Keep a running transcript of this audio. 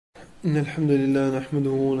إن الحمد لله نحمده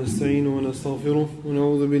ونستعينه ونستغفره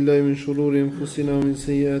ونعوذ بالله من شرور أنفسنا ومن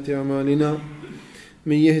سيئات أعمالنا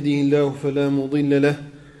من يهده الله فلا مضل له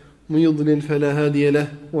ومن يضلل فلا هادي له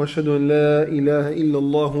وأشهد أن لا إله إلا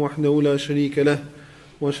الله وحده لا شريك له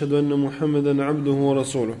وأشهد أن محمدا عبده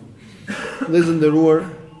ورسوله. Dhe nderuar,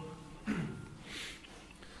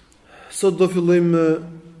 sot do fillojmë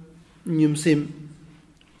një mësim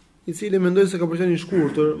I cili mendoj se ka për qenë I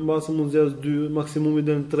shkurtër, mbase mund zgjas 2, maksimumi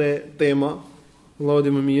deri në 3 tema, Allahu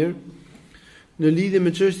di më mirë, në lidhje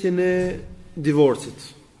me çështjen e divorcit.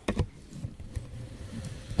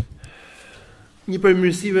 Një prej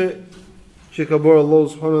mirësive që ka bërë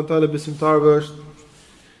Allahu subhanahu wa taala besimtarëve është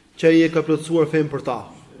që ai e ka plotësuar fen për ta.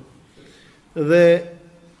 Dhe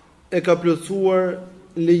e ka plotësuar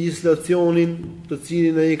legjislacionin të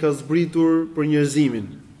cilin ai ka zbritur për njerëzimin.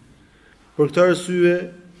 Për këtë arsye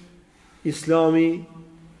Islami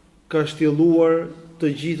ka shtjelluar të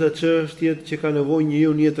gjitha çështjet që ka nevojë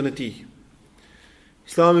njeriu në jetën e tij.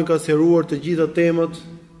 Islami ka sqaruar të gjitha temat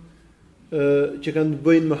që kanë të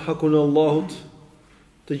bëjnë me hakun e Allahut,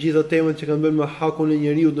 të gjitha temat që kanë të bëjnë me hakun e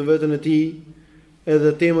njeriu në veten e tij,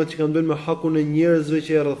 edhe temat që kanë të bëjnë me hakun e njerëzve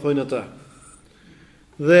që e rrethojnë atë.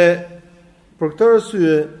 Dhe për këtë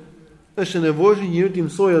arsye është e nevojshme njeriu të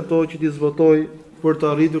mësojë ato që t'i zbatoj për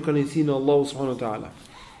të arritur kënaqësinë e Allahut subhanahu wa taala.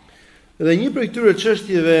 Dhe një prej këtyre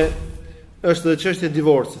çështjeve është edhe çështja e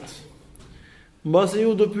divorcit. Mbase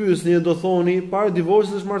ju do pyesni, do thoni, para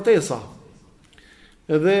divorcit është martesa.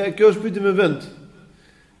 Edhe kjo është pyetje me vend.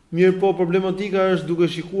 Mirë, po problematika është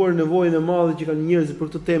duke shikuar nevojën e madhe që kanë njerëzit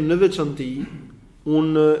për këtë temë në veçantë.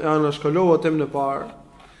 Unë e anashkalova temën e parë,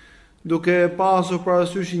 duke pasur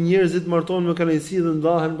parasysh njerëzit martohen me kënaqësi dhe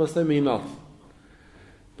ndahen pastaj me inat.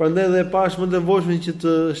 Prandaj dhe pash më të nevojshme që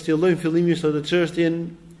të shtjellojmë fillimisht atë çështjen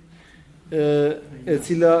e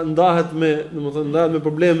cila ndahet me, domethënë ndahet me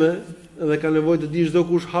probleme dhe ka nevojë të di çdo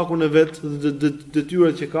kush hakun e vet dhe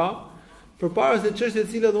detyrat që ka, përpara se çështja e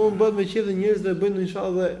cila domun bëhet me qejf dhe njerëzit e bëjnë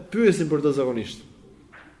inshallah dhe pyesin për të zakonisht.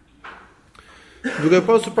 Duke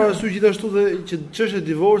pasur parasysh gjithashtu dhe që çështja e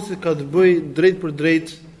divorcit ka të bëjë drejt për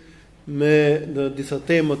drejt me disa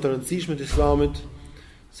tema të rëndësishme të Islamit,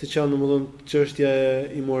 siç janë domethënë çështja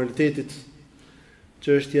e imoralitetit,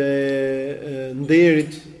 çështja e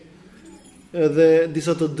nderit, edhe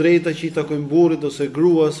disa të drejta që I takojnë burrit ose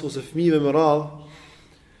gruas ose fëmijëve me radhë.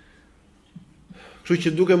 Kështu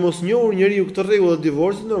që duke mos njohur njeriu këtë rregull të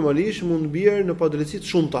divorcit, normalisht mund të bjerë në padrejtësi të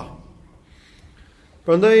shumta.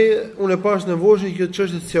 Prandaj unë e pash nevojshëm që këtë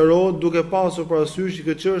çështje të sqarohet duke pasur parasysh që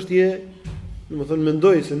këtë çështje, domethënë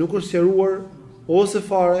mendoj se nuk është sqaruar ose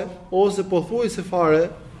fare ose pothuajse fare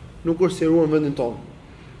nuk është sqaruar në vendin tonë.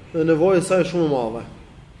 Dhe nevoja e saj është shumë e madhe.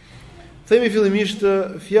 Themi fillimisht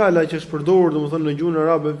fjala që është përdorur domethënë në gjuhën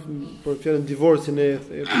arabe për fjalën divorcin e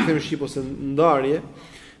themi shqip ose ndarje,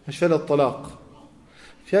 është fjala talaq.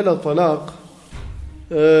 Fjala talaq,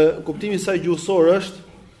 kuptimi I saj gjuhësor është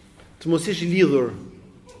të mos jesh I lidhur.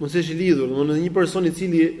 Mos jesh I lidhur, domethënë një person I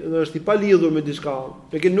cili është I pa lidhur me diçka,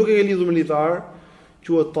 nuk e ke lidhur me litar,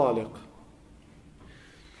 quhet talaq.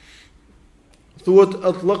 Thuhet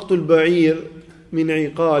atlaqtu al-ba'ir min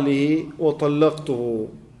iqalihi wa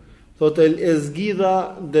talaqtuhu. Thotë e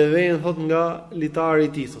zgjidha devën thot nga litari I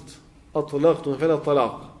tij thot. At-talaq, në fjalë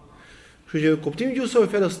talaq. Kështu që kuptimi gjuhësor I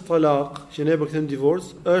fjalës talaq, që ne e përkthejmë divorc,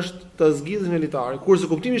 është ta zgjidhësh nga litari. Kurse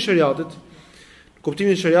kuptimi I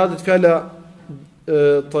shariatit, fjala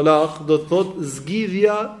talaq do të thotë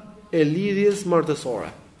zgjidhja e lidhjes martësore.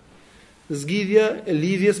 Zgjidhja e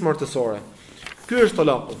lidhjes martësore. Ky është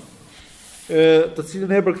talaqu. Të cilin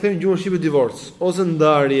ne e përkthejmë gjuhën shqipe divorc ose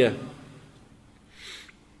ndarje.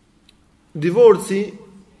 Divorci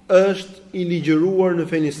është I ligjëruar në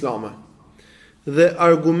fenë islame dhe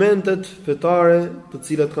argumentet fetare të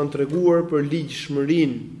cilat kanë treguar për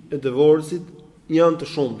ligjshmërinë e divorcit janë të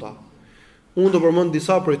shumta. Unë do përmend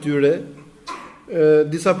disa prej tyre,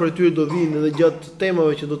 do vinë edhe gjatë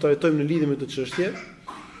temave që do të trajtojmë në lidhje me këtë çështje.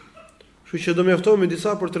 Kështu që do mjaftohem me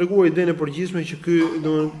disa për treguar idenë e përgjithshme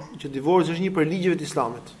që divorci është një prej ligjeve të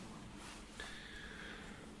Islamit.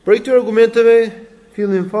 Për këtyre argumenteve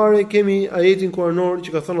fillim fare kemi ajetin kuranor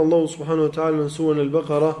që ka thënë Allahu subhanahu wa taala në surën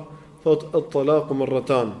Al-Baqara, thot at-talaqu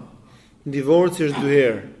marratan. Divorci është 2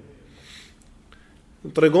 herë.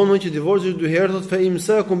 Tregon më që divorci është 2 herë, thot fa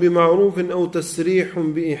imsakun bi ma'rufin aw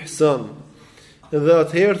tasrihun bi ihsan. Dhe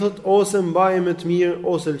atëherë thot ose mbaje me të mirë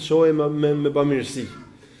ose lçoje me bamirësi.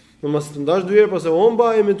 Domos të ndash 2 herë, pastaj o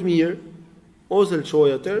mbaje me të mirë ose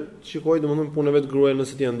lçoje atë, shikoj domosdoshmë punën e vet gruaja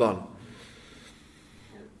nëse ti e ndan.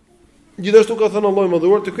 Gjithashtu ka thënë Allahu më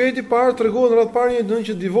dhuar, te kujti parë tregon rreth parë një dënë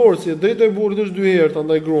që divorci, drejta e burrit është 2 herë ta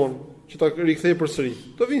ndaj gruan, që ta rikthej përsëri.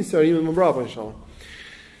 Do vinë sqarimet më brapa inshallah.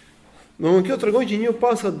 Domthonë kjo tregon që një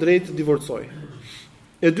pas ka drejt të divorcojë.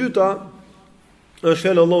 E dyta është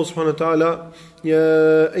fjalë Allahu subhanahu wa taala, ya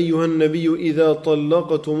ayyuhan nabiyyu idha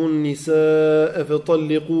talaqtumun nisaa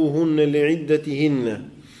fatalliquhunna li'iddatihinna.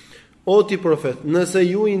 O ti profet, nëse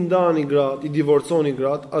ju i ndani gratë, i divorconi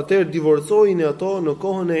gratë, atëherë divorcojini ato në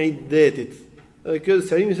kohën e iddetit. Kjo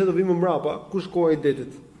sqarimi se do vim më mbrapa, kush koha e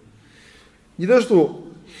iddetit. Gjithashtu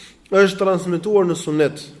është transmetuar në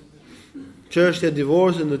sunet çështja e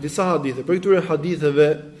divorcit në disa hadithe. Për këtyre haditheve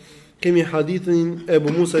kemi hadithin e Abu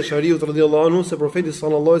Musa al-Ash'ariut radhiyallahu anhu se profeti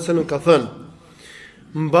sallallahu alaihi wasallam ka thënë: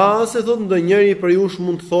 "Mbase thot ndonjëri për jush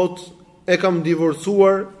mund të thotë e kam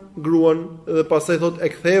divorcuar gruan dhe pastaj thot e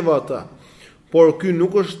ktheva atë. Por ky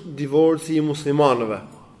nuk është divorci i muslimanëve."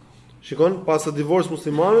 Shikon, pas divorci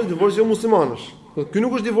muslimanëve, divorci jo muslimanësh. Ky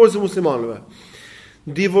nuk është divorci i muslimanëve.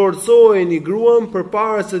 Divorcojeni gruan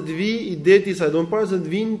përpara se të vijë ideti i saj, do të para se të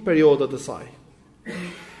vinë periodat e saj.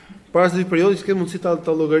 Para se të vijë periodi, s'ke mundësi ta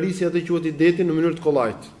llogarisë atë quhet ideti në mënyrë të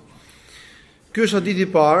kollajt. Ky është hadithi i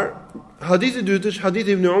parë. Hadithi i dytë është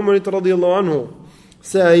hadithi Ibn Umarit radhiyallahu anhu,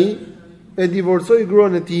 se ai e divorcoi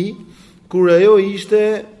gruan e tij kur ajo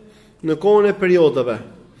ishte në kohën e periodave,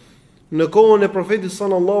 në kohën e profetit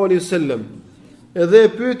sallallahu alaihi wasallam. Edhe e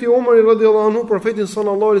pyeti Umari radhiyallahu anhu profetin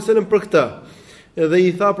sallallahu alaihi wasallam për këtë. Edhe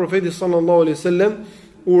i tha profeti sallallahu alaihi wasallam,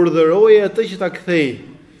 urdhëroje atë që ta kthej,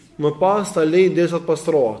 më pas ta lej derisa të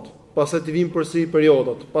pastrohet, pastaj të vinë përsëri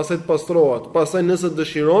periodat, pastaj të pastrohet, pastaj nëse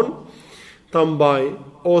dëshiron ta mbaj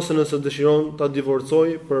ose nëse dëshiron ta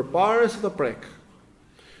divorcoj përpara se ta prek.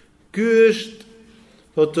 Ky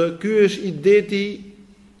është ideti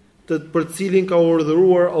për cilin ka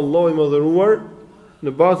urdhëruar Allahu i Madhëruar,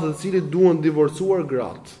 në bazë të cilit duhen divorcuar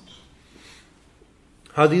gratë.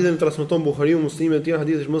 Hadithin transmeton Buhariu, Muslimi e tjerë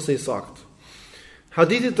hadith është më së saktë.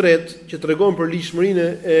 Hadithi i tretë që tregon për lishmërinë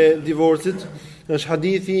e divorcit është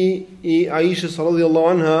hadithi i Aishës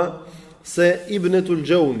radhiyallahu anha se Ibnatul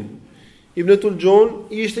Jawn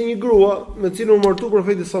ishte një grua me cilën u martu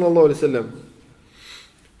profeti sallallahu alaihi wasallam.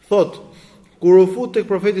 Thot, kur u fut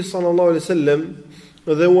tek profeti sallallahu alaihi wasallam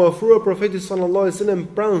dhe u afrua profetit sallallahu alaihi wasallam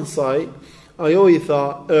pranë saj, ajo i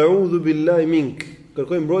tha: "A'udhu billahi mink",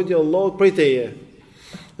 kërkoi mbrojtje Allahut prej teje.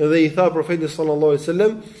 Dhe i tha profetit sallallahu alaihi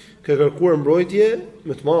wasallam: "Ke kërkuar mbrojtje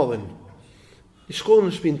me të madhen. Shko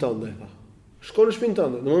në shtëpinë tënde", tha. Shko në shtëpinë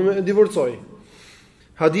tënde, domethënë e divorcoi.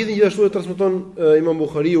 Hadithi gjithashtu e transmeton Imam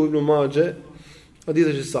Buhariu, Ibn Majah, hadithi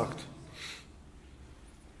është i saktë.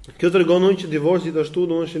 Kjo tregon që divorci gjithashtu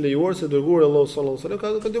do të është lejuar se dërguari Allahu sallallahu alaihi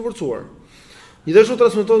wasallam ka divorcuar. Gjithashtu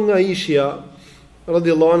transmeton nga Aisha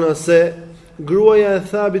radhiyallahu anha se gruaja e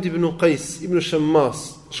Thabit ibn Qais ibn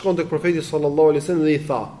Shammas shkon tek profeti sallallahu alaihi wasallam dhe i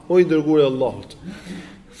tha: "O i dërguari i Allahut,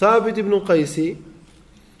 Thabit ibn Qaisi,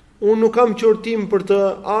 unë nuk kam qortim për të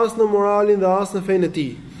as në moralin dhe as në fenë e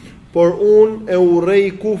tij, por unë e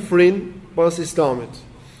urrej kufrin pas Islamit."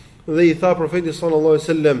 Dhe i tha profeti sallallahu alaihi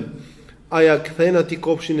wasallam: "A ja kthen atij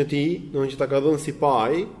kopshin e tij, domthonjë që ta ka dhënë si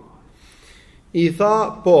paj?" I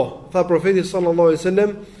tha: "Po." Tha profeti sallallahu alaihi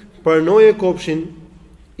wasallam: "Pranoje kopshin."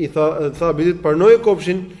 I tha Bilit: "Pranoje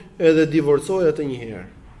kopshin edhe divorcoj atë një herë."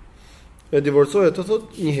 E divorcoj atë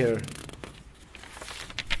thot një herë.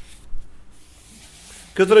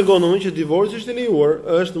 Kjo tregon domthonjë që divorci është i lejuar,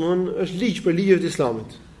 është ligj për ligjet e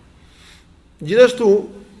Islamit. Gjithashtu,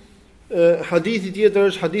 hadithi tjetër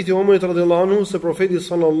është hadithi i Omerit radhiyallahu anhu se profeti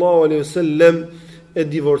sallallahu alaihi wasallam e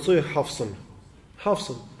divorcoi Hafsën,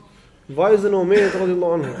 vajzën e Omerit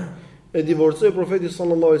radhiyallahu anhu. E divorcoi profeti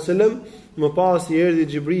sallallahu alaihi wasallam, më pas i erdhi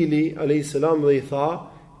Xhibrili alayhis salam dhe i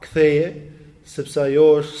tha: "Ktheje, sepse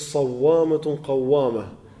ajo është sawamatun qawwama."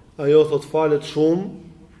 Ajo thot falet shumë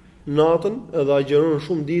natën edhe agjeron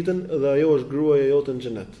shumë ditën dhe ajo është gruaja jote në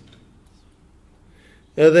xhenet.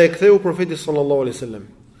 Edhe e ktheu profeti sallallahu alaihi wasallam.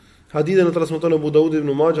 Hadithin e transmeton Abu Daudi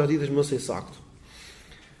ibn Majah, hadithi është më së saktë.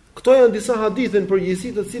 Këto janë disa hadithe në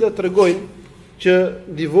përgjithësi të cilat tregojnë që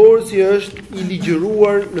divorci është i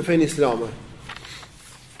ligjëruar në fenë islame.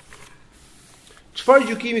 Çfarë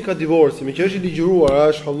gjykimi ka divorci? Me që është i ligjëruar, a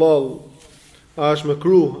është halal, a është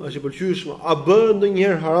makruh, a është i pëlqyeshëm, a bën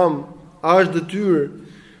ndonjëherë haram, a është detyrë?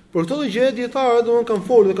 Për këto gjëra dietarët domthonë kanë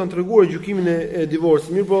folur dhe kanë treguar gjykimin e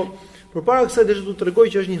divorcit. Mirë, po përpara kësaj desha të tregoj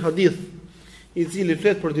që është një hadith i cili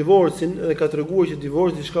flet për divorcin dhe ka treguar që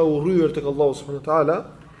divorci është ka urryer tek Allahu subhanahu wa taala.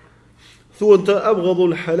 Thuhet të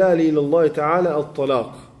abghadul halali ila Allah taala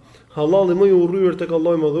at-talaq. Halali më i urryer tek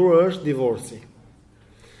Allahu i Madhëruar është divorci.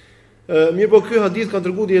 Mirë, po ky hadith kanë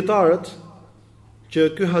treguar dietarët që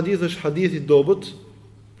ky hadith është hadith i dobët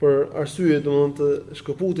për arsye domthonë të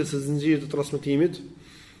shkëputjes së zinxhirit të transmetimit.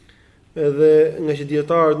 edhe nga që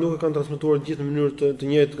dietarët nuk e kanë transmetuar gjithë në mënyrë të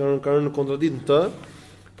njëjtë, kanë rënë në kontradiktë në të.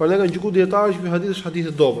 Prandaj kanë gjykuar dietarët që ky hadith është hadith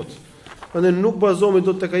i dobët. Prandaj nuk bazohemi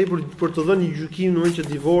dot tek ai për të dhënë një gjykim në që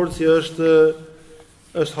divorci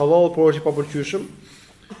është halal, por është i papëlqyeshëm.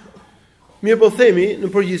 Mirë po themi, në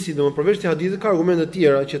përgjithësi, domethënë përveç të hadithit ka argumente të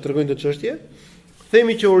tjera që tregojnë këtë çështje.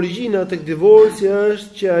 Themi që origjina tek divorci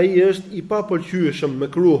është që ai është i papëlqyeshëm,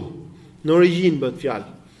 mekruh. Në origjinë bëhet fjalë.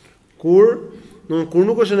 Kur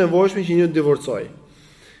nuk është e nevojshme që një të divorcojë.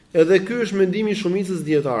 Edhe ky është mendimi i shumicës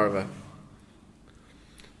dietarëve.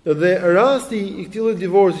 Dhe rasti i këtij lloji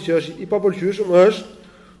divorci që është i papëlqyeshëm është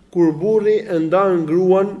kur burri e ndan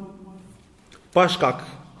gruan pa shkak.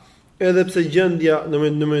 Edhe pse gjendja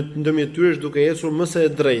ndërmjet tyre është duke ecur më së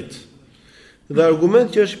drejtë. Dhe argument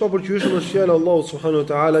që është i papëlqyeshëm është fjala e Allahut subhanahu wa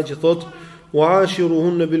taala që thotë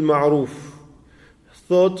wa'ashiruhunna bil ma'ruf.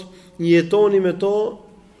 Thotë jetoni me to,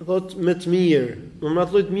 thotë me të mirë, me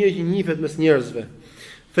atë lloj të mirë që njihet mes njerëzve.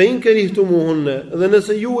 Fa in karihtumuhunna, dhe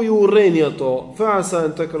nëse ju urreni ato, fa asa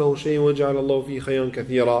an takrahu shay'an wa ja'ala Allahu fi khayran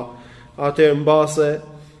katira. Atë mbase,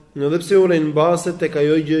 edhe pse urreni mbase tek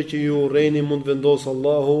ajo gjë që ju urreni mund vendosë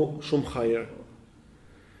Allahu shumë hajër.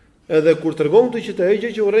 Edhe kur tregon këtë që ajo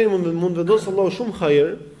gjë që urreni mund vendosë Allahu shumë hajër,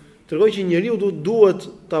 tregon që njeriu duhet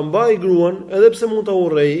ta mbajë gruan edhe pse mund ta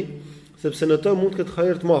urrej, sepse në të mund të ketë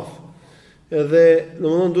hajër të madh. Edhe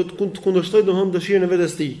domethënë duhet të kundërshtoj domethënë dëshirën e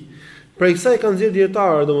vetes tij. Për kësaj kanë nxjerrë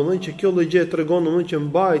dietarë domethënë që kjo lloj gjë tregon domethënë që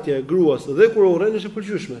mbajtja e gruas dhe kur urren është e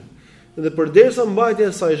pëlqyeshme. Dhe përderisa mbajtja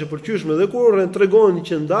e saj është e pëlqyeshme dhe kur urren tregon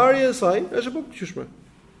që ndarja e saj është e pëlqyeshme.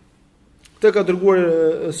 Këtë ka dërguar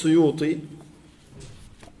Suyuti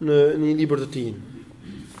në një libër të tij.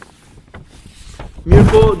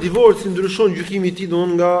 Mirpo divorci ndryshon gjykimi i tij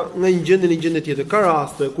domethënë nga një gjendje në një gjendje tjetër. Ka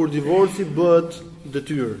raste kur divorci bëhet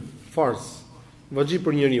detyrë, farz, vajxhi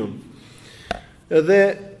për njeriu. Edhe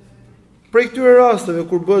prej këtyre rasteve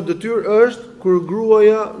kur bëhet detyrë është kur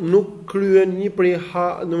gruaja nuk kryen një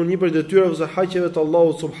prej detyrave ose haqeve të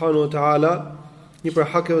Allahut subhanahu wa taala, një prej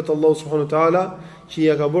hakeve të Allahut subhanahu wa taala që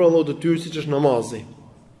ja ka bërë Allahu detyrë siç është namazi.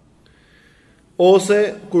 Ose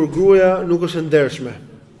kur gruaja nuk është e ndershme,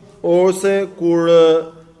 ose kur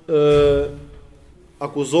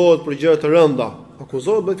akuzohet për gjëra të rënda.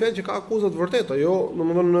 Akuzohet bëhet fjalë që ka akuza të vërteta, jo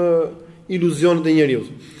domethënë iluzionet e njeriu.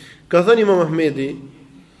 Ka thënë Imam Ahmedi,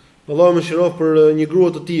 Allahu më shiroj për një grua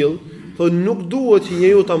të tillë, thonë nuk duhet që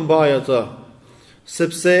njeriu ta mbajë atë,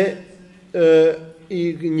 sepse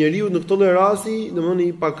njeriu në këtë lloj rasti, domethënë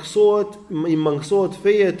i mangësohet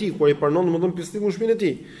feja e tij kur i pranon domethënë pislikun në shtëpinë e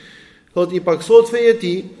tij. Thotë i paksohet feja e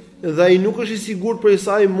tij dhe ai nuk është i sigurt për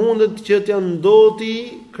saj mundet që t'ia ndoti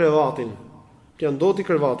krevatin. T'ia ndoti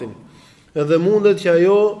krevatin. Edhe mundet që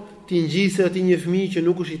ajo t'i ngjisë atij një fëmijë që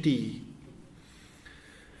nuk është i tij.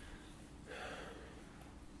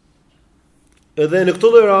 Edhe në këtë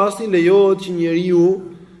lloj rasti lejohet që njeriu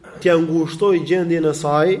t'ia ngushtojë gjendjen e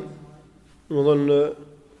saj, domethënë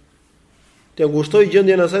t'ia ngushtojë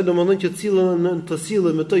gjendjen e saj, domethënë që të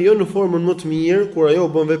sillet me të jo në formën më të mirë kur ajo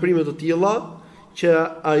bën veprime të tilla, që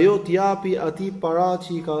ajo t'japi atij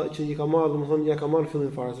paratë që i ka marrë, domethënë ja ka marrë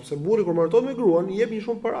fillim fare, sepse burri kur martohet me gruan i jep një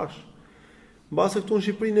shumë parash. Mbase këtu në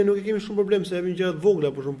Shqipëri ne nuk e kemi shumë problem se japin gjëra të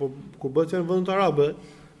vogla, por shumë po kur bëhet në vendet arabe,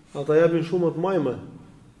 ata japin shumë të majme.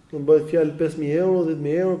 Nuk bëhet fjalë 5.000 euro,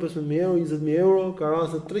 10.000 euro, 15.000 euro, 20.000 euro, ka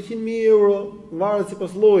raste 300.000 euro, varet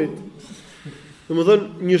sipas llojit.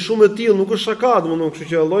 Domethënë një shumë e tillë nuk është shaka, domethënë, kështu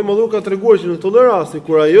që Allahu më ka treguar që në këtë rast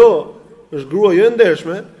kur ajo është grua jo e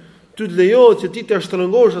ndershme, ty të lejohet që ti të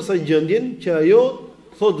shtrëngosh asaj gjendjen që ajo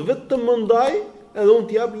thot vetëm më ndaj, edhe unë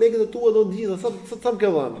t'i jap lekët e tua dhe të gjitha sa më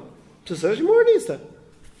ke dhënë. Pse është moraliste?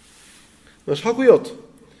 Është haku jot.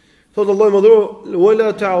 Thot Allahu më dhuro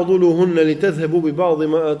wala ta'dhuluhunna litadhhabu bi ba'd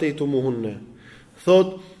ma ataytumuhunna.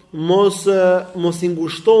 Thot mos i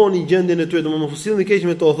ngushtoni gjendjen e tyre, domosdoshmë mos sillni keq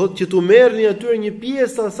me to, thot që tu merrni atyre një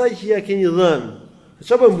pjesë të asaj që ja keni dhënë.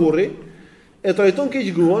 Çfarë bën burri? E trajton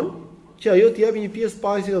keq gruan, që ajo t'i japi një pjesë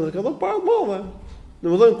pajisje dhe ka dhënë para të mëdha.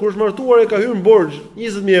 Domethënë kur është martuar e ka hyrë në borxh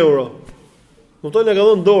 20.000 euro. Domethënë e ka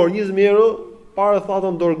dhënë dorë 20.000 euro para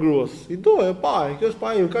thatën dorë gruas. I do e pa, kjo është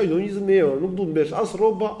paja ime, ka do 20.000 euro, nuk duhet mbesh as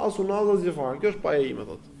rroba, as unaza, as gjë fare. Kjo është paja ime,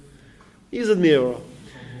 thot. 20.000 euro.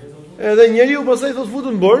 Edhe njeriu pastaj thot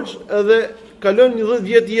futën në borxh, edhe kalon 10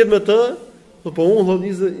 vjet jetë me të, po unë thot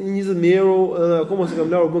 20.000 euro, edhe akoma se kam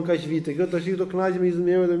larë bën kaq vite. Kjo tash do kënaqem me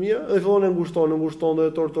 20.000 euro të mia, dhe fillon e ngushton dhe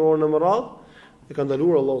torturon në radh. E ka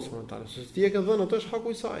ndaluar Allahu subhanahu wa taala. Se ti e ke dhënë atë është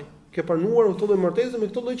haku i saj. Ke pranuar këtë lloj martese me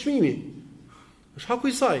këtë lloj çmimi. Është haku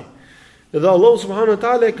i saj. Dhe Allahu subhanahu wa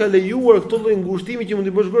taala ka lejuar këtë lloj ngushtimi që mund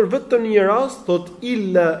të bësh vetëm në një rast, thot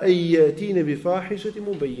illa ayatina bi fahishatin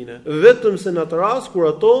mubayyina. Vetëm se në atë rast kur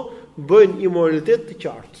ato bëjnë immoralitet të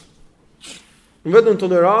qartë. Vetëm në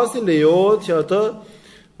të rasti lejohet që atë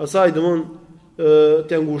asaj domon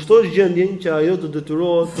të ngushtosh gjendjen që ajo të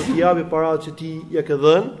detyrohet të japi paratë që ti ja ke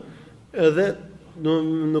dhënë, edhe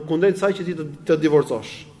në kundërshtim saj që ti të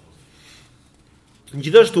divorcosh.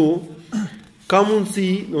 Gjithashtu ka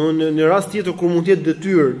mundësi, në rast tjetër kur mund të jetë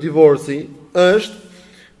detyrë divorci, është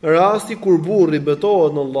rasti kur burri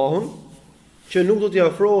betohet në Allahun që nuk do t'i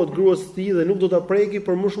afrohet gruas së tij dhe nuk do ta preki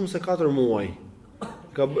për më shumë se 4 muaj.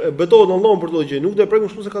 Ka betohet në Allahun për këtë gjë, nuk do të prek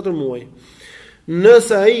më shumë se 4 muaj.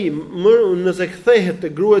 Nëse kthehet te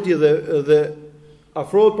gruaja e tij dhe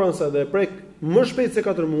afrohet pranë saj dhe e prek më shpejt se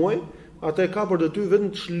 4 muaj, atë ka për detyrë vetëm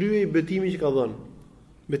të shlyejë betimin që ka dhënë.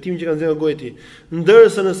 Betimin që kanë dhënë goja e tij.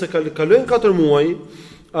 Ndërsa nëse kalojnë 4 muaj,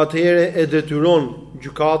 atëherë e detyron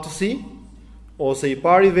gjykatësi ose i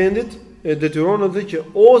pari i vendit e detyron atë që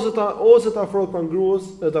ose ta afrohet pranë gruas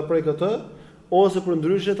dhe ta prek atë, ose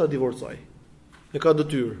përndryshe ta divorcoj. E ka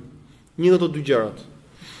detyrë. Një nga ato dy gjërat.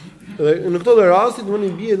 Dhe në këto raste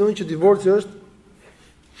domoni bie domoni që divorci është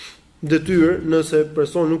detyrë nëse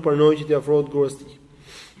personi nuk pranon që t'i afrohet gruas tij.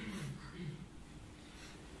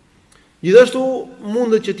 Gjithashtu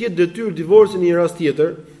mundet që të jetë detyrë divorci në një rast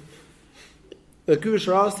tjetër. E ky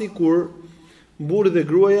është rasti kur burri dhe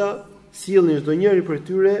gruaja sillnin çdo njeri prej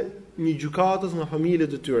tyre një gjykatës nga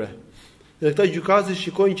familjet e tyre. Dhe këta gjykatës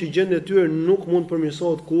shikojnë që gjendja e tyre nuk mund të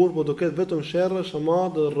përmirësohet kurrë, por do ketë vetëm sherrë,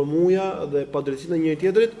 shamat, rrëmuja dhe padrejtinë e njëri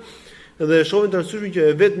tjetrit, dhe e shohin të arsyeshëm që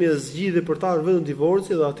e vetmi e zgjidhje për ta është vetëm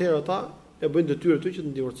divorci dhe atëherë ata e bëjnë detyrë aty që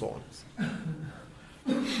të divorcohen.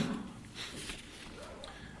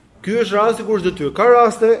 Ky është rasti kur është detyrë. Ka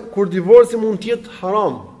raste kur divorci mund të jetë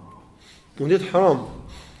haram. Mund të jetë haram.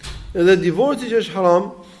 Edhe divorci që është haram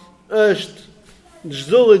është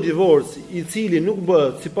çdo lloj divorci i cili nuk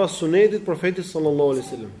bëhet sipas sunetit profetit sallallahu alaihi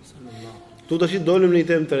wasallam. Tu tash dolëm në një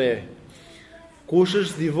temë të re. Kush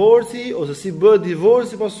është divorci ose si bëhet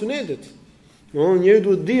divorci sipas sunetit? Njëri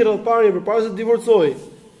duhet di rreth parë përpara se të divorcojë.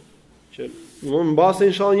 Që mbase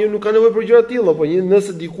inshallah njëri nuk ka nevojë për gjëra të tilla, po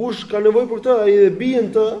nëse dikush ka nevojë për këtë, ai dhe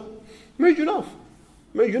bien të me gjunaf.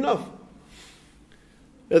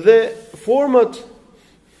 Edhe forma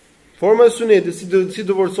e sunetit, si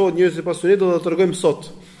divorcohet njëri sipas sunetit, do ta tregojmë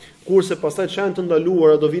sot. Kurse pastaj çajin të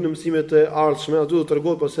ndaluara do vinë në mësimet e ardhshme, aty do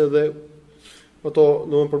tregohet pas edhe ato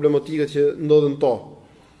domthon problematikat që ndodhen to.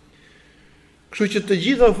 Kështu që të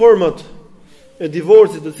gjitha format e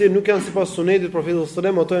divorcit, të cilat nuk janë sipas sunetit profetit sallallahu alajhi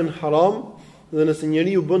wasallam, ato janë haram, dhe nëse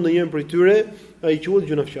njeriu bën ndonjërin prej tyre, ai quhet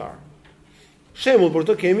gjunafçar. Shembull për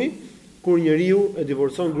të kemi kur njeriu e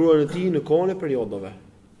divorcon gruan e tij në kohën e periodave.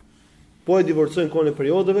 Po e divorcojnë në kohën e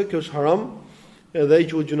periodave, kjo është haram, edhe ai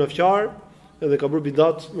quhet gjunafçar, edhe ka bërë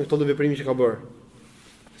bidat me këto veprime që ka bërë.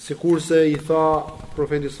 Sikurse i tha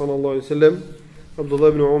profeti sallallahu alajhi wasallam Abdullah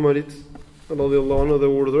ibn Umarit radhiyallahu anhu dhe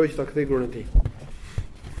urdhëroi që ta kthej gruan e tij.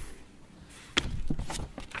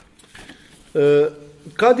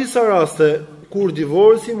 Ka disa raste kur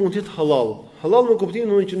divorci mund të jetë halal. Halal në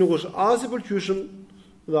kuptimin që nuk është as i pëlqyeshëm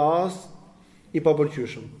dhe as i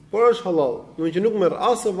papëlqyeshëm. Por është halal, domethënë që nuk merr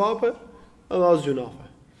as sevape edhe as gjunafe.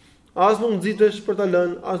 As nuk nxitesh për ta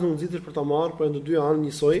lënë, as nuk nxitesh për ta marrë, por në dy anë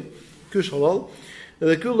njësoj. Ky është halal.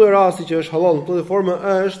 Dhe ky lloj rasti që është halal në këtë formë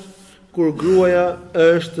është kur gruaja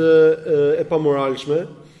është e pamoralshme,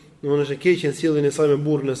 domethënë është e keqe në sjelljen e saj me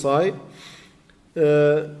burrin e saj.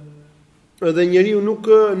 Edhe njeriu nuk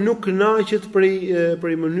kënaqet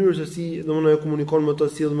prej mënyrës se si domethënë ajo komunikon me të,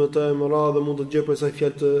 sill me të, më radh dhe mund të gjej për sa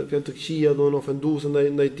fjalë të këqija, domethënë ofenduese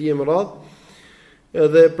ndaj tij më radh.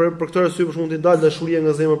 Edhe për këtë arsye për shkak të dalë dashuria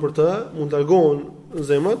nga zemra për të, mund të largohen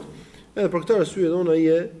zemrat, edhe për këtë arsye domethënë ai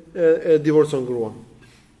e divorcon gruan.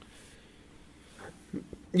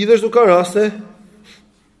 Gjithashtu ka raste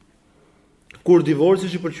kur divorci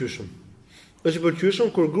është i pëlqyeshëm. Është i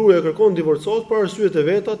pëlqyeshëm kur gruaja kërkon divorcohet për arsyet e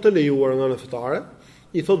veta të lejuara nga ana fetare,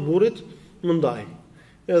 i thot burrit më ndaj.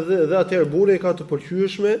 Edhe atëherë burri ka të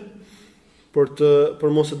pëlqyeshme për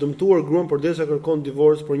mos e dëmtuar gruan përderisa kërkon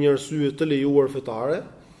divorc për një arsye të lejuar fetare,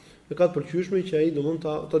 e ka të pëlqyeshme që ai domon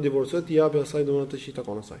ta divorcojë, t'i japë asaj domon atë që i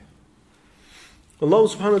takon asaj. Allahu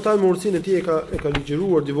subhanahu wa taala me urtësinë e tij e ka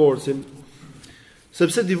ligjëruar divorcin,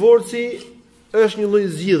 sepse divorci është një lloj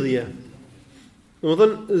zgjidhje.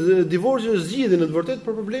 Domethënë divorci është zgjidhje në të vërtetë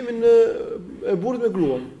për problemin e burrit me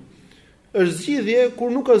gruan. Është zgjidhje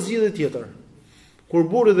kur nuk ka zgjidhje tjetër. Kur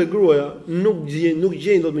burri dhe gruaja nuk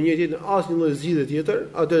gjejnë dot me njëri tjetrin asnjë lloj zgjidhje tjetër,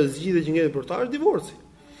 atë zgjidhje që ngjelet për ta është divorci.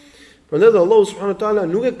 Prandaj Allahu subhanahu wa taala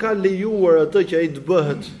nuk e ka lejuar atë që ai të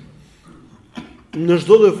bëhet në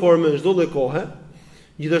çdo lloj forme, në çdo lloj kohe.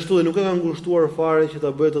 Gjithashtu dhe nuk e ka ngushtuar fare që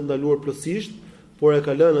ta bëhet të ndaluar plotësisht, por e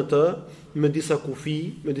ka lënë atë me disa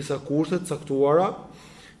kufi, me disa kushte të caktuara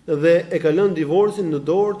dhe e ka lënë divorcin në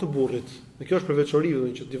dorë të burrit. Dhe kjo është përveçori,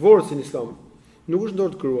 që divorci në Islam nuk është në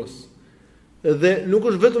dorë të gruas. Dhe nuk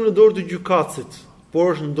është vetëm në dorë të gjykatësit,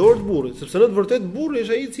 por është në dorë të burrit, sepse në të vërtetë burri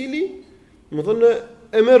është ai i cili, domethënë,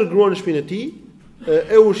 e merr gruan në shtëpinë e tij,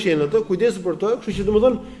 e ushqen atë, kujdeset për të, kështu që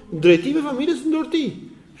domethënë drejtimi i familjes në dorë të tij.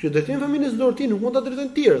 Që drejtimi i familjes në dorë të tij nuk mund ta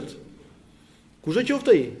drejtojnë të tjerët. Kushdo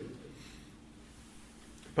qoftë ai.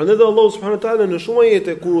 Prandaj Allahu subhanahu wa taala në shumë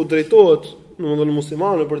ajete kur u drejtohet, domethënë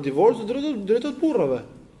muslimanëve për divorc, drejtohet burrave.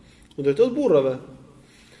 U drejtohet burrave.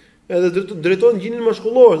 Edhe drejtohet gjinin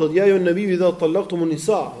mashkullor, thotë ja jo nabi idha talaqtumun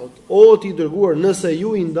nisa, o ti i dërguar, nëse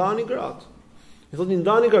ju i ndani gratë. I thotë i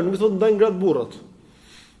ndani gratë, nuk i thotë ndajnë gratë burrat.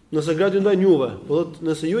 Nëse gratë ju ndajnë juve, po thotë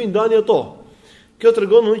nëse ju i ndani ato. Kjo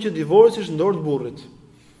tregon domosdoshmë që divorci është në dorë të burrit.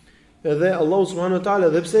 Edhe Allahu subhanahu wa taala,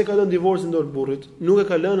 edhe pse e ka lënë divorcin në dorë të burrit, nuk e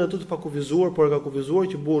ka lënë atë të pakufizuar, por e ka kufizuar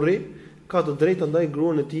që burri ka të drejtë ndaj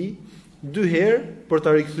gruan e tij 2 herë për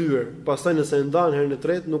ta rikthyer. Pastaj nëse e ndan herën e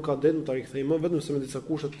tretë, nuk ka drejtë ta rikthejë më, vetëm se me disa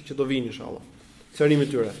kushte që do vinë inshallah. Sqarimi i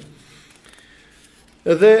tyre.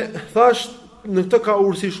 Edhe thash, në këtë ka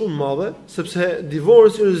urësi shumë madhe, sepse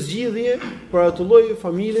divorci është zgjidhje për atë lloj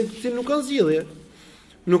familje që nuk kanë zgjidhje.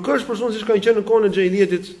 Nuk është për shkak siç kanë qenë në kohën e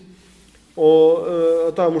xhailietit,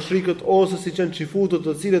 ata mushrikët ose siç janë xifutët,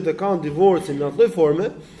 të cilët e kanë divorcin në atë lloj forme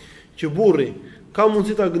që burri ka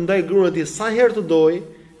mundësi ta ndajë gruan e tij sa herë të dojë,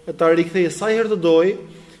 e ta rikthejë sa herë të dojë,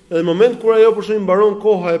 edhe në moment kur ajo për shembull mbaron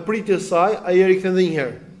koha e pritjes saj, ai e rikthen edhe një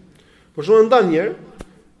herë. Por shumë ndan një herë,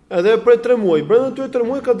 edhe për 3 muaj, brenda këtyre 3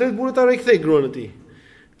 muaj ka drejt burri ta rikthejë gruan e tij.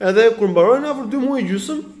 Edhe kur mbarojnë afër 2 muaj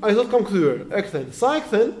gjysmë, ai thotë kam kthyer, e kthen. Sa e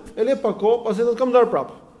kthen, e le pa kohë, pastaj thotë kam ndar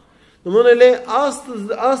prapë. Domthonë e le as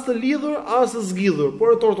të lidhur, as të zgjidhur,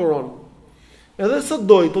 por e torturon. Edhe sa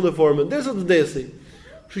doj këto forme, derisa të vdesi.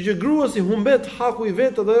 Kështu që gruasi humbet haku i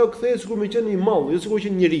vet dhe ajo kthehet sikur më qenë një mall, jo sikur që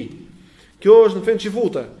një njerëj. Kjo është në fen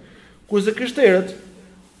xifute. Kurse krishterët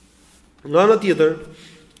nga ana tjetër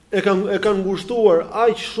e kanë ngushtuar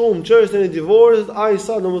aq shumë çështjen e divorcit, aq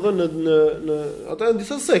sa domethënë në ata janë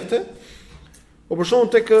disa sekte. O për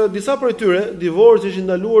shkakun tek disa prej tyre, divorci është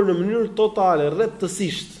ndaluar në mënyrë totale,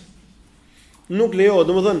 rreptësisht. Nuk lejohet,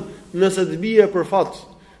 domethënë, nëse të bie për fat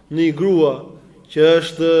në një grua që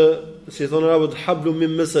është, si thonë arabët, hablu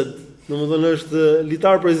min masad, domethënë është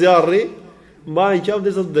litar për zjarri, mbajnë qafë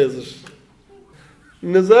derisa të vdesësh.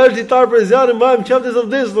 Nëse është litar për zjarri, mbajnë qafë derisa të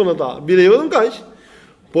vdesësh thonë ata. Bile vetëm kaq.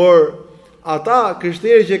 Por ata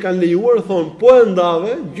krishterë që kanë lejuar thonë, po e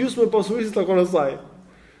ndave, gjysmë e pasurisë takon asaj.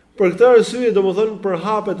 Për këtë arsye, domethënë,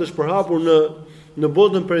 përhapet është përhapur në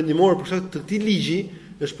botën perëndimore për shkak të këtij ligji,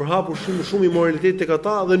 është përhapur shumë imoralitet tek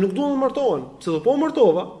ata dhe nuk duan të martohen. Pse do po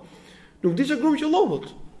martova? Nuk di çka gruam që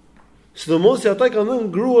llovët. Sidomos se ata kanë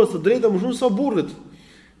dhënë gruas të drejta më shumë se burrit.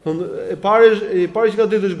 Thonë e pari që ka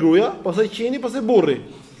drejtë është gruaja, pastaj qeni, pastaj burri.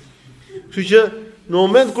 Kështu që në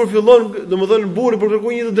moment kur fillon, domethënë burri për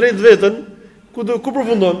kërkuar një të drejtë vetën, ku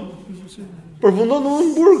përfundon? Përfundon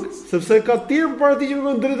në burg, sepse ka të tjerë para tij që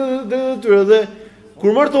kërkojnë drejtë e tyre dhe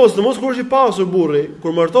kur martohet, sidomos kur është i pasur burri,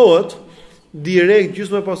 kur martohet, direkt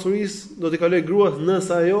gjysma e pasurisë do t'i kalojë gruas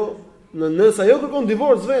nëse ajo kërkon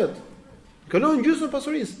divorc vet. Kalon gjysmën e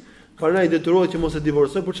pasurisë. Prandaj detyrohet që mos e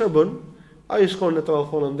divorcoj, por çfarë bën? Ai shkon në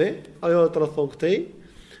tradhon ande, ajo e tradhon këtej.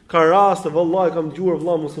 Ka raste vallahi kam dëgjuar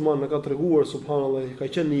vëlla musliman më ka treguar subhanallahu, ka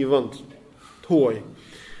qenë në një vend të huaj.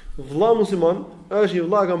 Vëlla musliman, është një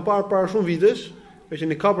vëlla kam parë para shumë vitesh, ka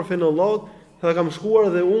qenë ka për fenë Allahut, tha kam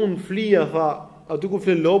shkuar dhe un flija tha aty ku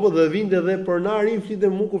flen lopët dhe vinte edhe pronarin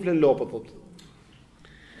flinte mu ku flen lopët thotë.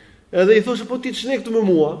 Edhe i thoshte po ti ç'ne këtu me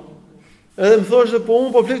mua? Edhe më thoshte po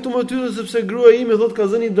un po flet këtu me ty sepse gruaja ime thotë ka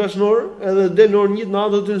zënë dashnor, edhe del në orë 1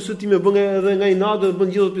 natë aty në sy tim e bën edhe nga 1 natë dhe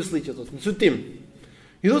bën gjithë pislliqe thotë. Në sy tim.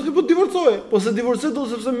 I thotë po divorcoje, po se divorcoj do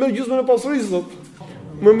sepse merr gjysmën e pasurisë thotë.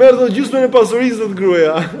 Më merr do gjysmën e pasurisë thotë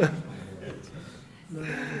gruaja.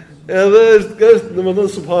 Edhe është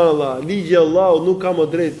domethënë subhanallahu, ligji i Allahut nuk ka më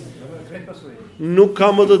drejt. Nuk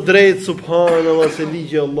ka më të drejtë subhanallahu se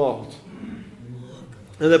ligji i Allahut.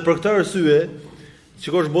 Edhe për këtë arsye,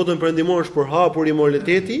 sikosh botën perëndimore është përhapur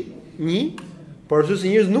imoraliteti, por arsye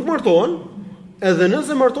se njerëzit nuk martohen, edhe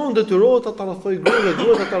nëse martohen detyrohet ta tradhoj gruan dhe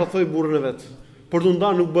gruaja ta tradhoj burrin e vet. Por të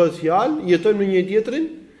ndan nuk bëhet fjalë, jetojnë me njëri tjetrin,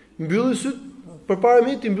 mbylli syt përpara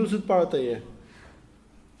me ti mbyll syt para teje.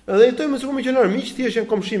 Edhe jetojnë sikur me qenë armiq, thjesht janë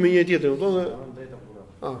komshi me njëri tjetrin, kupton?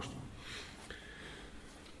 Ashtu.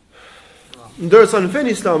 Ndërsa në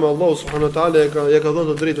fen islam Allahu subhanahu wa taala ja ka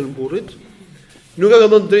dhënë të drejtën burrit, Nuk e ka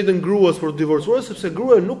dhënë drejtën gruas për të divorcuar sepse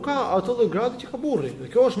gruaja nuk ka ato lloj gradi që ka burri. Dhe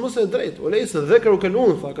kjo është më së drejtë. Olejse dhekru kel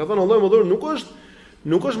untha, ka thënë Allahu më dhur,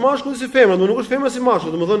 nuk është mashkulli si femra, nuk është femra si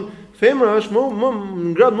mashkull, domethënë femra është më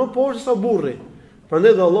në grad më poshtë se burri.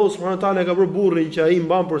 Prandaj dhe Allahu subhanahu wa taala ka bërë burrin që ai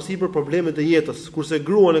mban përsipër problemet e jetës, kurse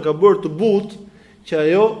gruan e ka bërë të butë që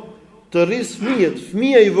ajo të rris fëmijët.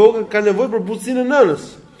 Fëmia i vogël ka nevojë për butësinë e nënës.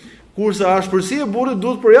 Kurse ashpërsia e burrit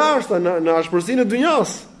duhet për jashtë në ashpërsinë e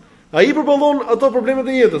dynjas. Ai përballon ato problemet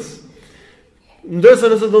e jetës. Ndërsa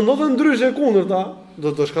nëse do ndodhet ndryshe e kundërta,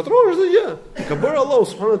 do të shkatërrohesh çdo gjë. Ka bërë Allahu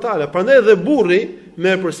subhanahu wa taala. Prandaj edhe burri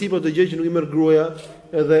merr përsipër të gjë që nuk i merr gruaja,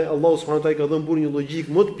 edhe Allahu subhanahu wa taala ka dhënë burrit një logjik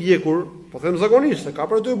më të pjekur, po them zakonisht, se ka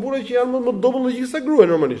për ato burra që janë më dobët logjik se gruaja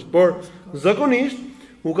normalisht, por zakonisht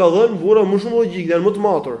u ka dhënë burra më shumë logjik, janë më të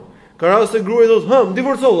matur. Ka raste gruaja thotë,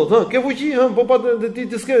 divorco dot, ke fuqi, po pa ti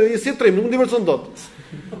si trim, nuk divorcon dot.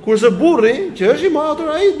 Kurse burri, që është i matur,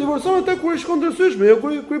 ai divorcon atë kur është kundërsyeshme, jo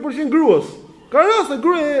kur i pëlqen gruas. Ka raste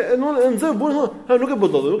gruaja e nxjerr burrin, nuk e bë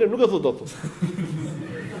dot, nuk e thot dot.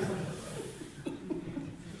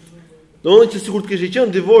 Donë që sikur të kishte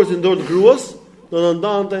qenë divorci në dorë të gruas, do të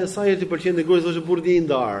ndante sa herë ti pëlqente gruas, thoshte burri i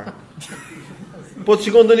ndar. Po të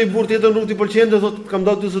shikon tani burr tjetër nuk ti pëlqente, thotë kam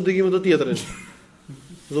dhënë dy zotëgime të tjetrin.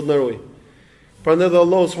 Zot na ruaj. Prandaj dhe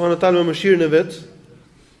Allahu subhanahu wa taala me mëshirën e vet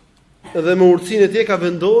dhe me urtësinë e tij ka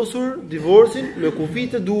vendosur divorcin me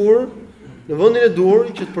kufit e duhur në vendin e duhur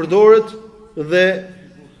që të përdoret dhe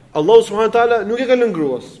Allahu subhanahu wa taala nuk e ka lënë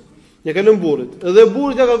gruas, ja ka lënë burrit. Edhe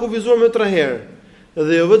burri ja ka kufizuar me 3 herë.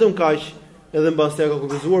 Edhe jo vetëm kaq, edhe mbas ja ka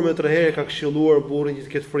kufizuar me 3 herë, ka këshilluar burrin që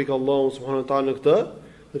të ketë frikë Allahut subhanahu wa taala në këtë,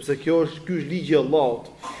 sepse ky është ligji i Allahut.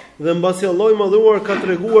 Dhe mbasi Allahu i madhuar ka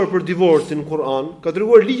treguar për divorcin në Kur'an, ka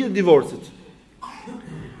treguar ligjin e divorcit.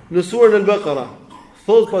 Në surën Al-Baqara,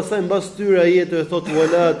 thot pastaj mbas këtyre ajeteve thot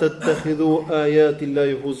wala tattakhidhu ayati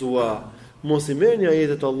llahi huzwa. Mos i merrni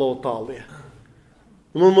ajetet e Allahut tallje.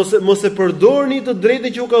 Mos e përdorni të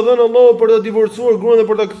drejtën që u ka dhënë Allahu për të divorcuar gruan dhe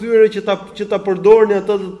për ta kthyer që ta përdorni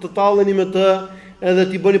atë të talleni me të edhe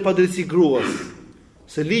t'i bëni padrejti gruas.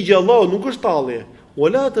 Se ligji i Allahut nuk është tallje.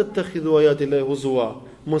 Wala tattakhidhu ayati llahi huzwa.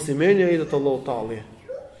 Mos i merrni ajetet e Allahut tallje.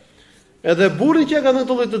 Edhe burri që ka dhënë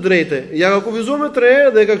të lloj të drejtë, ja ka kufizuar me 3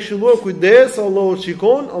 herë dhe ka këshilluar kujdes, Allahu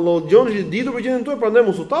shikon, Allahu dëgjon, është i ditur për gjendjen tuaj, prandaj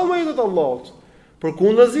mos u tall me ajetet e Allahut.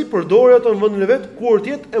 Përkundazi, përdori ato në vendin e vet kur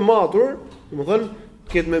të jetë e matur, domethënë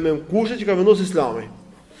ketë me kushtet që ka vendosur Islami.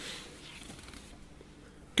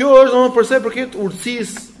 Kjo është domosdoshmë përse përket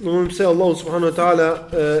urtësisë, domosdoshmë pse Allahu subhanahu wa taala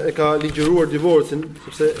e ka ligjëruar divorcin,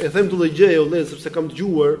 sepse e them këtë gjë o vëllezër, sepse kam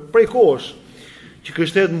dëgjuar prej kohësh që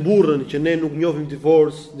kështet mburrën që ne nuk njohim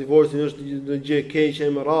divorci është një gjë e keqe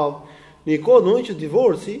me radh. Në një kohë domosdoshmë që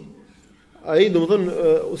divorci, ai domosdoshmë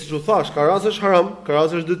siç u thash, ka raste është haram, ka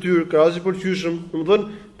raste është detyrë, ka raste është pëlqyeshëm, domosdoshmë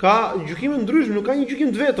ka gjykime ndryshme, nuk ka një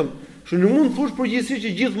gjykim të vetëm. Kështu nuk mund të thush përgjithsisht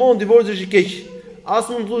që gjithmonë divorci është i keq.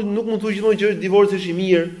 Nuk mund të thush gjithmonë që divorci është i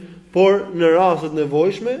mirë, por në raste të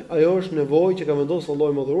nevojshme, ajo është nevojë që ka vendosur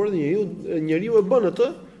Allahu i Madhëruar dhe njeriu e bën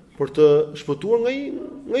atë për të shpëtuar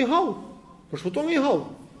nga i hall. Për shpëtuar nga i hall.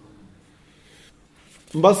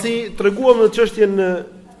 Mbasi treguam në çështjen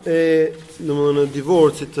domethënë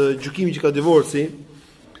divorcit, gjykimit që ka divorci,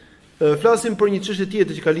 flasim për një çështje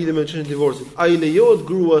tjetër që ka lidhje me çështjen e divorcit. A i lejohet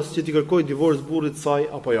gruas që t'i kërkojë divorc burrit të saj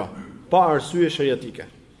apo jo? Pa arsye shariatike.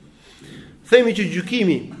 Themi që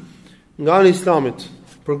gjykimi nga ana e Islamit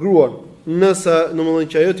për gruan, nëse domethënë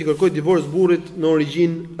që ajo t'i kërkojë divorc burrit në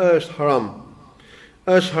origjinë është haram.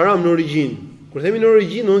 Është haram në origjinë. Kur themi në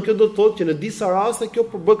origjinë, domethënë kjo do të thotë që në disa raste kjo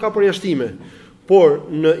ka përjashtime. Por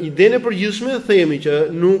në idenë e përgjithshme themi që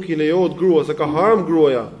nuk i lejohet gruas, se ka haram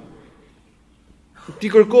gruaja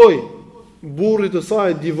ti kërkoj burrit të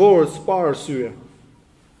saj divorc pa arsye.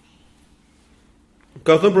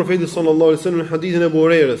 Ka thënë profeti sallallahu alaihi wasallam në hadithin e Abu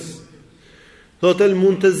Hurairës, thotë el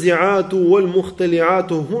muntazi'atu wal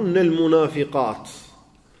mukhtali'atu hunna al munafiqat.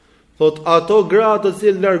 Thotë ato gratë të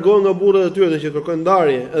cilët largohen nga burrat e tyre që kërkojnë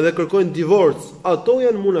ndarje edhe kërkojnë divorc, ato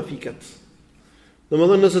janë munafiqat.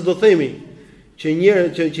 Domethënë nëse do themi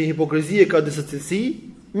që hipokrizia ka disa cilësi,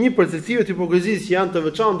 një për cilësive të hipokrizisë që janë të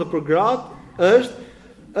veçanta për gratë është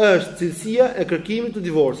cilësia e kërkimit të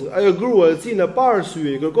divorcit. Ajo grua e cila pa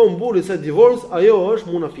arsye kërkon burrit se divorc, ajo është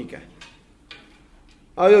munafike.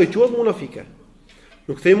 Ajo i quhet munafike.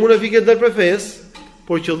 Nuk themi munafike dal prej fesë,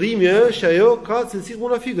 por qëllimi është ajo ka cilësi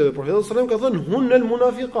munafike. Dhe profeti sallallahu alajhi wasallam ka thënë hunel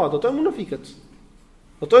munafiqat, ato janë munafiqet.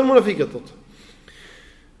 Ato janë munafiqet thotë.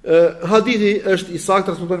 Hadithi është i saktë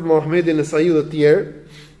transmetuar nga Muhamedi në Sahih dhe të tjerë.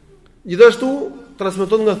 Gjithashtu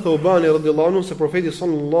transmetohet nga Thobani radhiyallahu anhu se profeti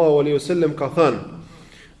sallallahu alaihi wasallam ka thënë: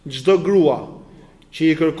 çdo grua që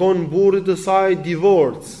i kërkon burrit të saj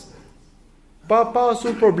divorc pa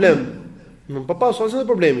pasur problem, pa pasur asnjë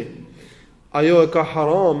problemi, ajo e ka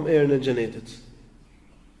haram erën e xhenetit.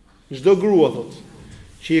 Çdo grua thotë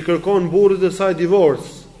që i kërkon burrit të saj divorc,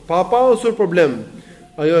 pa pasur problem,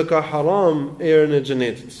 ajo e ka haram erën e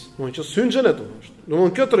xhenetit. Domthonjë që syn xhenet është.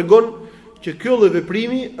 Domthonjë kjo tregon që ky lloj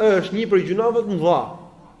veprimi është një prej gjunave të mëdha.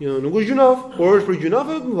 Jo, nuk është gjunav, por është për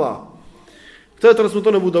gjunave të mëdha. Këtë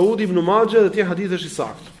transmeton Abu Daudi, Ibn Majah dhe tjerë hadithe të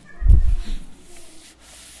saktë.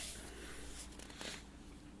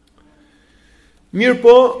 Mirë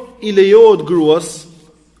po, i lejohet gruas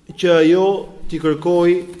që ajo t'i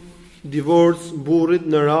kërkoj divorc burrit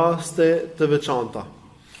në raste të veçanta.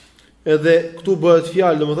 Edhe këtu bëhet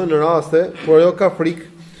fjalë, domethënë në raste, por ajo ka frikë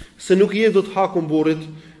se nuk i jep dot hakun burrit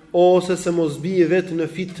ose se mos bie vetë në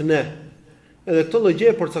fitnë. Edhe këtë lloj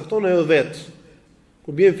gjë përcakton ajo vetë.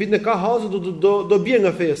 Kur bie në fitnë ka haze do bie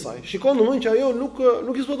nga feja e saj. Shikon domthonjë që ajo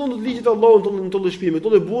nuk i zbaton dot ligjit të Allahut në të lloj shpimi.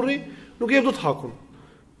 Këto lloj burri nuk i jep dot hakun.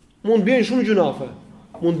 Mund bien shumë gjunafe,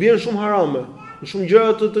 mund bien shumë harame, shumë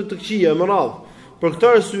gjëra të këqija më radh. Për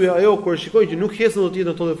këtë arsye ajo kur shikon që nuk hesën dot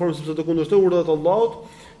jetën në këtë formë sepse të kundërshton urdhat e Allahut,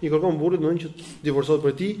 i kërkon burrit domthonjë që të divorcohet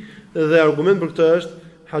prej tij dhe argument për këtë është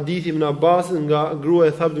hadithi Ibn Abbasit nga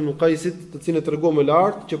gruaja e Thabit ibn Qaisit, të cilën e treguam më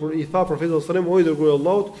lart, që i tha profetit sallallahu alajhi wasallam, o i dërguari i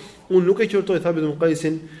Allahut, unë nuk e qortoj Thabit ibn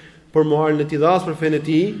Qaisin për moralin e tij dhe as për fenë e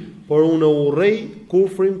tij, por unë urrej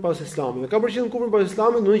kufrin pas Islamit. Dhe ka përqendrim kufrin pas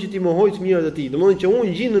Islamit, domthonjë që ti mohoj të mirat e tij. Domthonjë që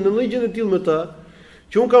unë gjendem në një gjendje të tillë me të,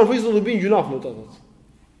 që unë kam frikë se do bëj gjunaf me të.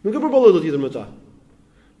 Nuk e përballoj dot tjetër me të.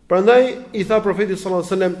 Prandaj i tha profetit sallallahu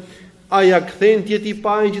alajhi wasallam, a ja kthen ti ti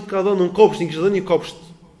pajin që të ka dhënë në kopsht, kishte dhënë një kopsht.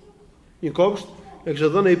 Një kopsht e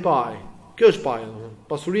kishte dhënë ai paj. Kjo është paja, domethënë.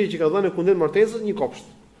 Pasuria që ka dhënë kundër martesës, një kopsht.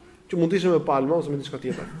 Që mund të ishte me palma ose me diçka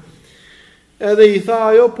tjetër. Edhe i tha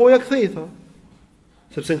ajo, po ja kthej tha.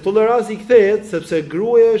 Sepse në këtë rast i kthehet, sepse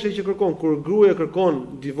gruaja është që kërkon. Kur gruaja kërkon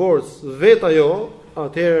divorc vet ajo,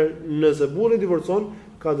 atëherë nëse burri divorcon,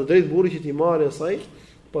 ka të drejtë burri që t'i marrë asaj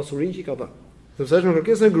pasurinë që i ka dhënë. Sepse është në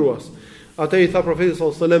kërkesën e gruas. Atë i tha profeti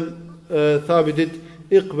sallallahu alajhi wasallam Thabitit,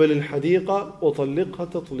 iqbal al-hadiqa wa talliqha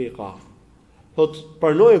tatliqa. Thot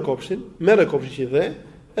pranoje kopshtin, merre kopshtin që i dhe,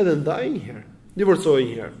 edhe ndaj një herë, divorcoje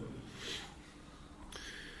një herë.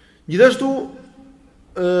 Gjithashtu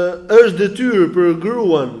është detyrë për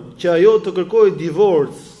gruan që ajo të kërkojë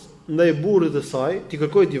divorc ndaj burrit të saj, të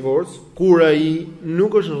kërkojë divorc kur ai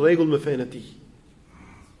nuk është në rregull me fenë e tij.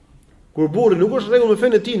 Kur burri nuk është në rregull me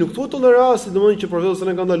fenë e tij, nuk thuhet në rasti domthonjë që profeti sallallahu alajhi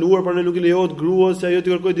wasallam ka ndaluar, por ne nuk i lejohet gruas që ajo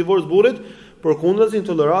të kërkojë divorc burrit, por kundazi në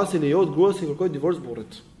këtë rast i lejohet gruas të kërkojë divorc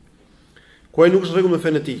burrit. Kur ai nuk është në rregull me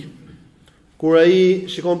fenë e tij. Kur ai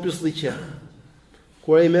shikon pyslliqe.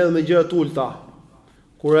 Kur ai merr me gjëra të ulta.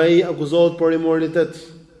 Kur ai akuzohet për imoralitet,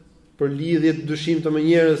 për lidhje të dyshimta me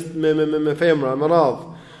njerëz, me femra, me radh.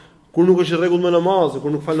 Kur nuk është në rregull me namazin,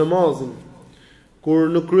 kur nuk fal namazin,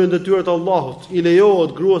 kur nuk kryen detyrat e Allahut, i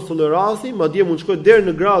lejohet gruas të rasti, madje mund të shkojë deri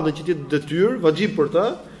në gradën që ti detyrë, vajib për të,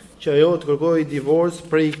 që ajo të kërkojë divorc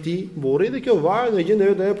prej këtij burri dhe kjo varet nga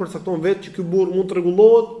gjendja vetë ajo përcakton vetë që ky burr mund të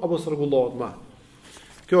rregullohet apo të rregullohet më.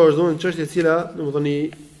 Kjo është domosdoshmë çështje e cila domethënë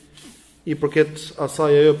i përket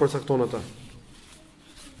asaj ajo përcakton atë.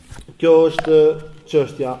 Kjo është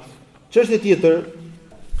çështja. Çështja tjetër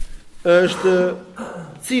është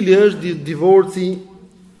cili është divorci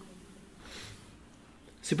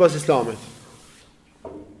sipas Islamit.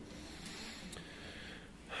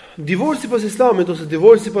 Divorci sipas Islamit ose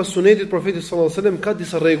divorci sipas sunetit profetit sallallahu alajhi wasallam ka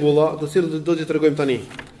disa rregulla, të cilat do t'i tregojmë tani.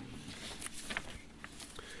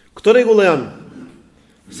 Këto rregulla janë: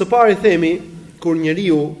 së pari themi, kur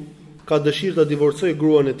njeriu ka dëshirë ta divorcojë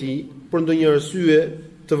gruan e tij për ndonjë arsye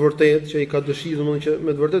të vërtetë që ai ka dëshirë, domethënë që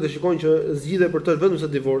me të vërtetë e shikon që zgjidhe për të vetëm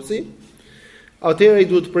se divorci, atëherë ai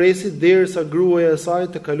duhet të presi derisa gruaja e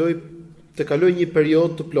saj të kalojë një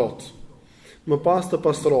periudhë të plotë. Më pas të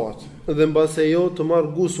pastrohet dhe mbasi ajo të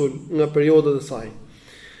marr gusul nga periodat e saj.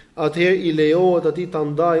 Atëherë i lejohet atij ta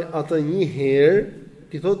ndaj atë një herë,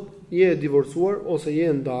 ti thotë je e divorcuar ose je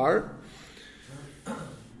e ndar.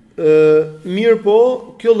 Mirë po,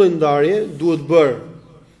 kjo lloj ndarje duhet bërë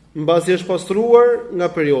mbasi është pastruar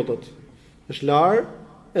nga periodat. Është lar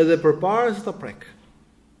edhe përpara se ta prek.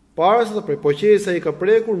 Para se ta prek, po qesa i ka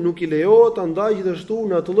prekur, nuk i lejohet ta ndaj gjithashtu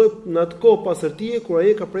në atë kohë pasërtie kur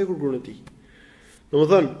ai ka prekur gruan e tij.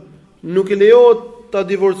 Domethënë, nuk i lejohet ta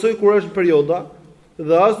divorcoj kur është në perioda,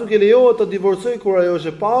 dhe as nuk i lejohet ta divorcoj kur ajo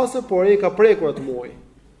është e pastër, por ai ka prekur atë muaj.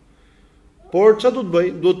 Por çfarë duhet bëj?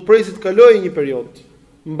 Duhet të presi të kalojë një periudhë.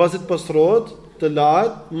 Mbasi të pastrohet, të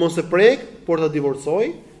lahet, mos e prek, por ta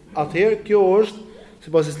divorcoj. Atëherë kjo është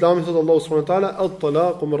sipas Islamit, thotë Allahu subhanahu wa taala,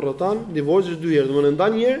 at-talaqu marratan, divorci është 2 herë. Domethënë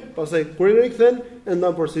ndan një herë, pastaj kur i rikthen, e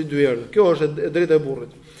ndan përsëri 2 herë. Kjo është e drejta e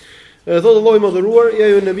burrit. Thotë Allahu i madhëruar, ja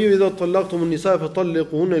ju nebiu idha talaqtumun nisa fa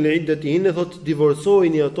talliquhunna li'iddatihinna, thotë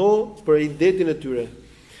divorcojini ato për iddetin e tyre.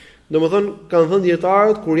 Domethënë kanë thënë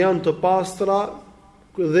dietarët kur janë të pastra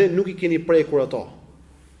dhe nuk i keni prekur ato.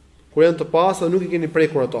 Kur janë të pastra nuk i keni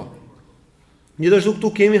prekur ato. Gjithashtu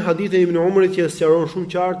këtu kemi hadithin e Ibn Umarit që sqaron shumë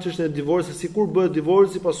qartë çështën e divorcit, sikur bëhet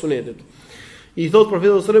divorci pas sunetit. I thot profeti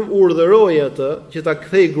sallallahu alajhi wasallam urdhëroi atë që ta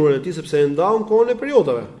kthej gruan e tij sepse e ndau kohën e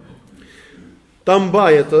periodave. Ta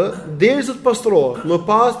mbaj atë derisa të pastrohet, më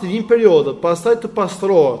pas të vinë periodat, pastaj të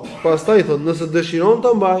pastrohet. Pastaj thot, nëse dëshiron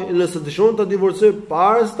ta mbaj, nëse dëshiron ta divorcojë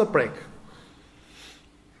para se ta prek.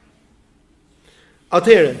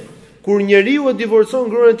 Atëherë, kur njeriu e divorcon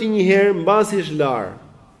gruan e tij një herë mbasi është lar,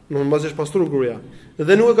 mbasi është pastruar gruaja,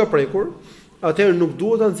 dhe nuk e ka prekur, atëherë nuk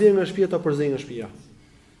duhet ta nxjerrë nga shtëpia, ta përzejë nga shtëpia.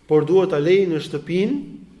 Por duhet ta lejë në shtëpinë,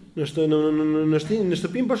 në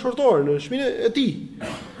shtëpinë bashkëtorë, në shtëpinë e tij.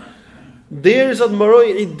 Derisa të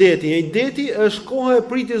mbarojë iddetin. Iddeti është koha e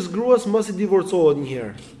pritjes gruas mbasi divorcohet një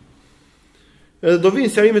herë. Edhe do vinë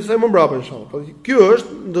sqarimet e saj më mbrapa inshallah. Ky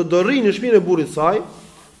është do rrinë në shtëpinë e burrit të saj,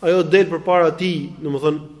 ajo del përpara tij,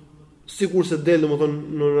 domethënë sikur se del domethënë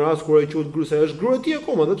në rast kur ai quhet gruaja, është gruaja e tij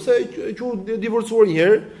akoma, edhe pse e quhet divorcuar një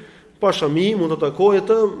herë, pa shami, mund të takojë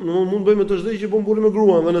atë, mund bëjmë të çdo gjë që bën burri me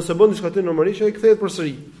gruan, dhe nëse bën diçka të normalisht ai kthehet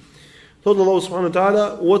përsëri. Thot Allahu subhanahu wa taala: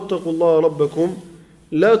 "Wattaqullaha rabbakum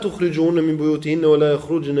la tukhrijuna min buyutihinna wa la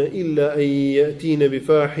yakhrujna illa an yatina bi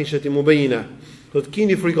fahishatin mubayyinah." Do të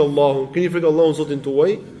keni frikë Allahun, keni frikë Allahun Zotin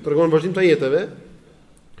tuaj, tregon vazhdim të jetëve.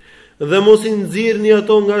 Dhe mos i nxirrni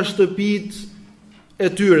ato nga shtëpitë e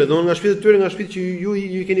tyre, do nga shtëpitë e tyre, nga shtëpitë që ju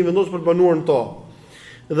i keni vendosur për të banuar në to.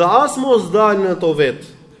 Dhe as mos dalin ato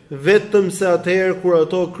vetëm se atëherë kur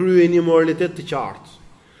ato kryen një moralitet të qartë.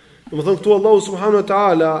 Domethënë këtu Allahu subhanahu wa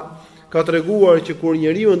taala ka treguar që kur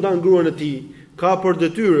njeriu ndan gruan e tij, ka për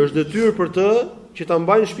detyrë, është detyrë për të që ta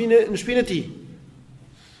mbajnë në shtëpinë e tij.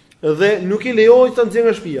 Dhe nuk i lejohet ta nxjerrë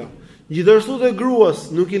nga shtëpia. Gjithashtu dhe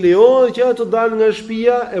gruas nuk i lejohet që ato të dalë nga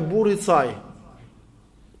shtëpia e burrit të saj.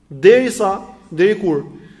 Deri kur?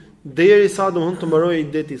 Derisa domthon të mbarojë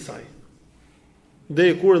ideti i saj.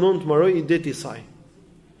 Deri kur domthon të mbarojë ideti i saj.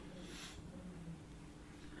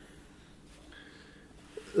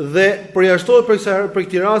 Dhe përjashtohet për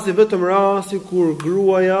këtë rasti vetëm rasti kur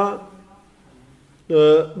gruaja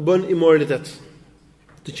bën imoralitet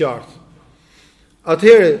të qartë.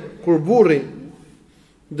 Atëherë kur burri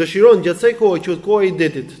dëshiron gjatë kësaj kohe që koha e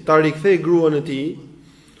idetit ta rikthej gruan e tij,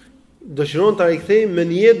 dëshiron ta rikthej me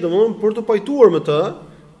niyet domthonë për të pajtuar me të,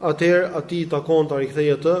 atëherë atij takon ta rikthej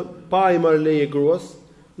atë pa i marrë leje gruas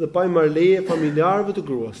dhe pa i marrë leje familjarëve të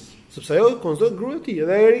gruas, sepse ajo konsiderohet gruaja e tij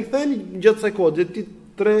dhe ai rikthen gjatë kësaj kohe, gjatë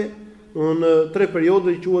tre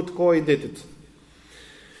periudhë që quhet koha e idetit.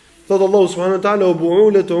 Thot Allahu subhanahu wa taala: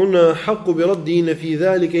 "Bu'ulatuhun haqqu bi raddin fi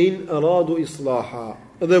dhalika in aradu islaha."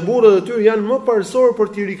 Dhe burrat e tyre janë më parësor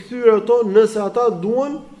për t'i rikthyer ato nëse ata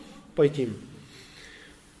duan pajtim.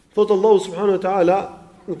 Thot Allahu subhanahu wa taala,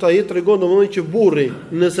 ta jetë tregon domosdoshmë që burri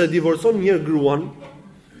nëse divorcon një herë gruan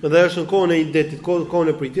dhe është në kohën e idetit,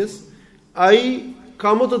 kohën e pritjes, ai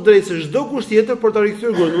ka më të drejtë se çdo kusht tjetër për ta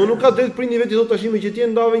rikthyer gruan. Nuk ka drejtë prindi vetë thotë tashmë që ti e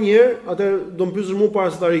ndave një herë, atë do mpyesësh mua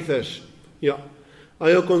para se ta rikthesh. Jo.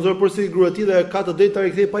 Ajo konzor përsëri gruaja e tij dhe ka të drejtë ta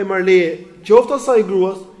rikthejë pa i marrë leje, qoftë asaj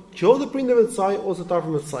gruas, qoftë prindërve të saj ose të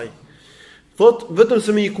afërmit të saj. Thot vetëm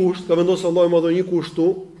se me një kusht, ka vendosur Allahu më dhon një kushtu.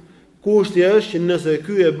 Kushti është që nëse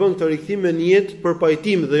ky e bën këtë rikthim me niyet për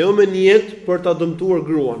pajtim dhe jo me niyet për ta dëmtuar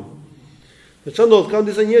gruan. Dhe çfarë ndodh? Kanë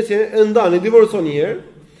disa njerëz që e ndanë, divorcon një herë,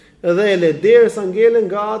 edhe e le derisa ngelen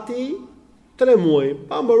gati 3 muaj,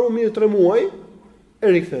 pa mbaruar mirë 3 muaj,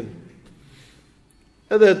 e rikthen.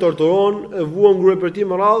 Edhe e torturon, e vuan gruaj për ti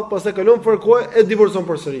më radh, pastaj kalon fër kohë e divorcon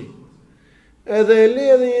përsëri. Edhe e le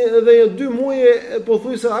edhe 2 muaj e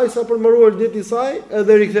pothuajse ai sa për mbaruar deti i saj,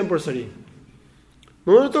 edhe rikthen përsëri.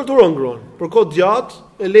 Nuk e torturon gruan, për kohë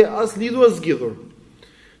gjatë e le as lidhur as zgjidhur.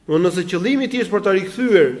 Nëse qëllimi i tij është për ta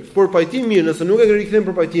rikthyer për pajtim mirë, nëse nuk e rikthen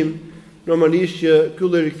për pajtim, normalisht që ky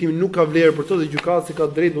lloj rikthimi nuk ka vlerë për të dhe gjykatësi ka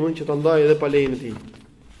drejtë domosdoshmë që ta ndajë edhe pa lejen e tij.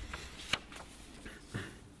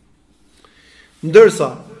 Ndërsa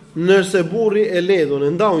nëse burri e le don e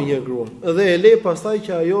ndau një gruan dhe e le pastaj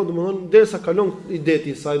që ajo domosdoshmë derisa kalon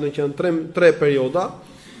ideti i saj, do të thënë 3 perioda,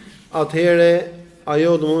 atëherë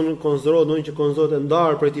ajo domosdoshmë konsiderohet që konsiderohet e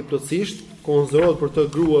ndarë prej tij plotësisht, konsiderohet për të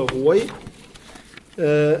grua e huaj.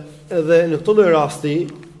 Edhe në këtë rasti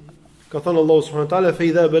ka thënë Allahu subhanahu wa taala: "Fa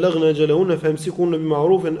idha balagna ajalahunna famsikuna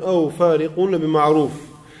bima'rufin aw fariquna bima'ruf."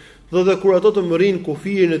 Dhe kur ato të mbërrin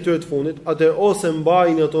kufirin e tyre të fundit, atë ose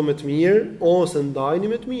mbajini ato me të mirë ose ndajini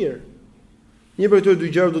me të mirë. Një prej këtyre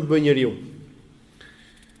dy gjëra do të bëjë njeriu.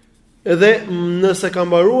 Edhe nëse ka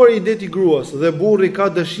mbaruar ideti gruas dhe burri ka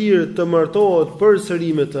dëshirë të martohet përsëri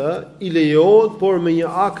me të, i lejohet, por me një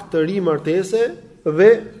akt të ri martese dhe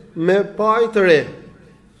me pajë të re.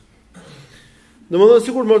 Domethënë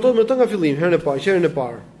sikur martohet me të nga fillimi, herën e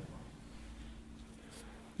parë.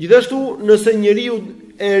 Gjithashtu, nëse njeriu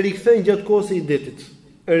e rikthen gjatë kohës së idetit,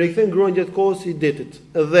 e rikthen gruan gjatë kohës së idetit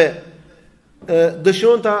dhe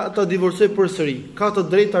dëshiron ta divorcojë përsëri, ka të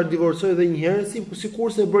drejtë ta divorcojë edhe një herë,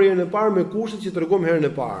 sikurse e bëri herën e parë me kushtet që tregom herën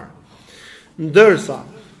e parë. Ndërsa,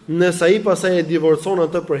 nëse ai pastaj e divorcon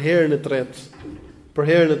atë për herën e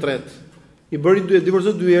tretë, i bëri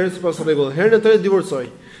divorcoi 2 herë sipas rregullat. Herën e tretë divorcoi.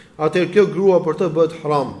 Atëherë kjo grua për të bëhet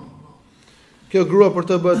haram. Kjo grua për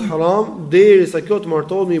të bëhet haram derisa kjo të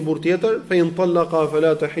martohet me një burr tjetër, fa in tallaqa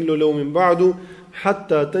fala tahillu lahu min ba'du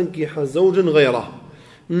hatta tankiha zawjan ghayra.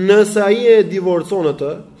 Nëse ai e divorcon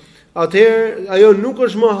atë, atëherë ajo nuk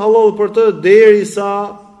është më halal për të derisa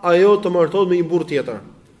ajo të martohet me një burr tjetër.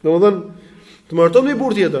 Domethënë, të martohet me një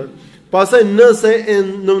burr tjetër. Pastaj nëse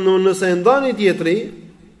e ndan i tjetri,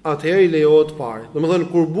 atëherë i lejohet parë. Domethënë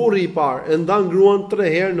kur burri i parë e ndan gruan 3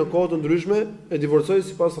 herë në kohë të ndryshme, e divorcoi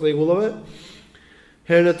sipas rregullave.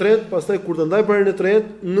 Herën e tretë, pastaj kur të ndaj për herën e tretë,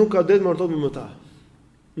 nuk ka drejtë martohet me ta.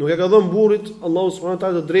 Nuk e ka dhënë burrit Allahu subhanahu wa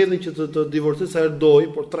taala të drejtën që të divorcojë sa herë doj,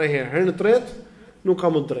 por 3 herë. Herën e tretë nuk ka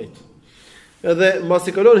më drejtë. Edhe mbasi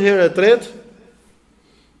kalon herën e tretë,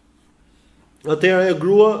 atëherë ajo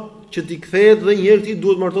grua që t'i kthehet dhe një herë ti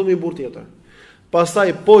duhet martohet me një burr tjetër. Pastaj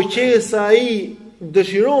po qesa ai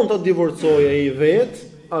dëshiron ta divorcojë ai vet,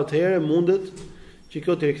 atëherë mundet që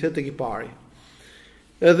kjo të rikthehet tek i pari.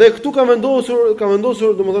 Edhe këtu ka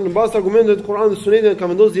vendosur domethënë në bazë të argumenteve të Kuranit dhe Sunetit, ka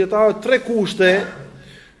vendosur dietarët 3 kushte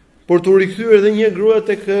për të rikthyer edhe një grua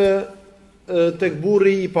tek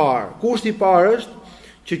burri i parë. Kushti i parë është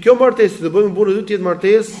që kjo martesë të bëjë me burrin e dytë të jetë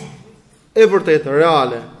martesë e vërtetë,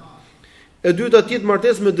 reale. E dyta të jetë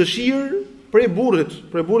martesë me dëshirë prej burrit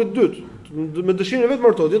të dytë, me dëshirën e vet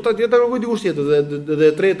martohet, jo ta kërkojë dikush tjetër. Dhe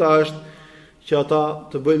e treta është që ata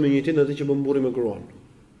të bëjnë me një tjetër atë që bën burri me gruan.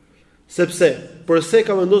 Sepse, përse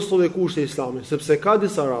ka vendosur këto kushte Islami? Sepse ka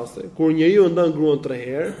disa raste kur njeriu ndan gruan 3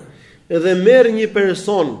 herë edhe merr një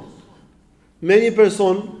person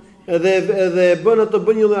edhe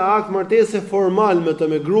bën një lloj akt martese formal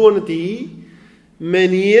me gruan e tij, me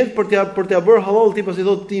niyet për t'ia bërë halal ti pasi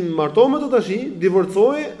thotë ti marto me të tash,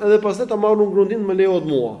 divorcoje edhe pastaj ta marrë në grundin me lejohet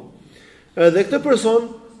mua. Edhe këtë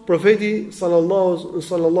person profeti sallallahu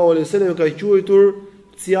alaihi wasallam ka quajtur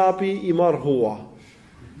ciapi i marhua.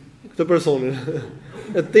 Këtë personin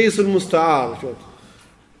e tesul musta'ar thotë.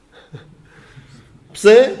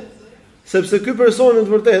 Pse? Sepse ky person në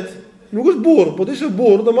të vërtetë nuk është burr, po të ishte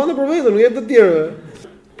burr, do mande për veten, nuk jep të tjerëve.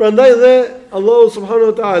 Prandaj dhe Allahu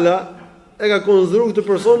subhanahu wa taala e ka konsideruar këtë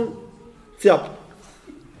person ciap.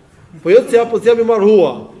 Po jo ciap, po ciap i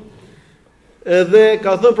marhua. Edhe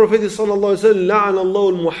ka thënë profeti sallallahu alaihi wasallam la'ana Allahu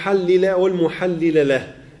al-muhallila wal-muhallila lah.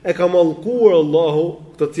 E ka mallkuar Allahu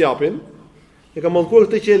këtë ciapin. E ka mallkuar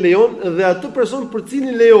këtë që e lejon dhe atë person për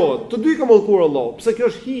cilin lejohet. Të dy ka mallkuar Allahu. Pse kjo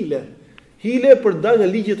është hile? Hile për dalë nga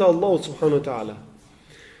ligjet e Allahut subhanahu wa taala.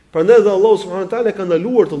 Prandaj dhe Allahu subhanahu wa taala ka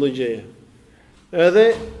ndaluar të lloj gjëje. Edhe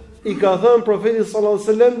i ka thënë profetit sallallahu alajhi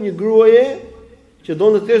wasallam një gruaje që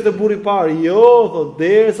donte të thjesht e burri i parë, jo, thotë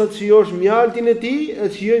derisa të shijosh mjaltin e tij, e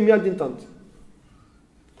shijoj mjaltin tënd.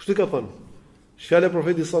 Kështu ka thënë. Fjala e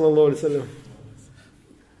profetit sallallahu alajhi wasallam.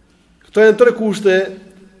 Këto janë 3 kushte.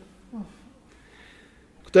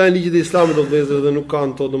 Këto janë ligjet e Islamit do të vëzë dhe nuk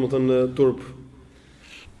kanë to domethënë turp.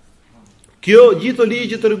 Kjo gjithë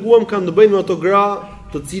ligjet që treguam kanë të bëjnë me ato gra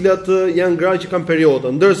të cilat janë gra që kanë perioda,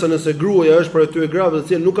 ndërsa nëse gruaja është për atyre grave të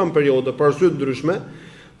cilat nuk kanë perioda për arsye të ndryshme,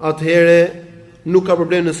 atëherë nuk ka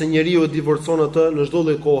problem nëse njeriu e divorcon atë në çdo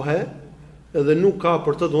lloj kohe, edhe nuk ka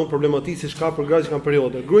për të domosdoshmë problematikë si ka për gratë që kanë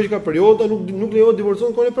perioda. Gruaja që ka perioda nuk lejohet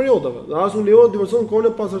divorcon në kohën e periodave. As nuk lejohet divorcon në kohën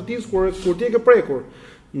e pasërtisë kur ti e ke prekur.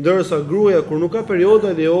 Ndërsa gruaja kur nuk ka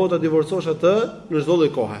perioda lejohet ta divorcosh atë në çdo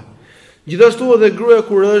lloj kohe. Gjithashtu edhe gruaja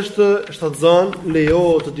kur është shtatzan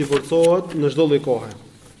lejohet të divorcohet në çdo lloj kohe.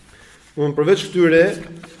 Përveç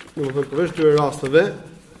këtyre rasteve,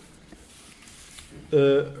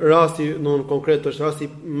 rasti në konkret është rasti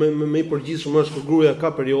më i përgjithshëm është kur gruaja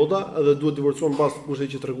ka perioda dhe duhet divorcuar mbas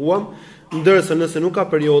kushteve që treguam, ndërsa nëse nuk ka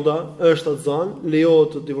perioda, është shtatzan,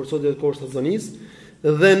 lejohet të divorcohet në kohën e shtatzanisë,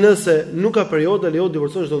 dhe nëse nuk ka perioda, lejohet të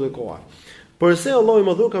divorcohet çdo lloj kohe. Përse Allahu i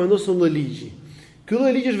Madhur ka vendosur një ligj? Ky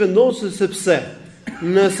lloj ligji është vendosur sepse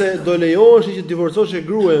nëse do lejohesh që të divorcosh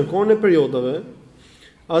gruaja në kohën e periodave,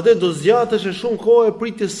 atë do zgjatesh shumë kohë e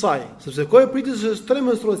pritjes saj, sepse koha e pritjes është 3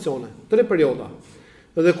 menstruacione, 3 perioda.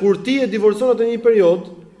 Dhe kur ti e divorcon atë në një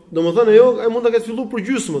periudhë, domethënë ajo ai mund ta ketë filluar për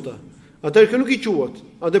gjysmë atë. Atëherë kjo nuk i quhet.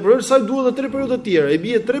 Atë për sa duhet edhe 3 periudha të tjera. I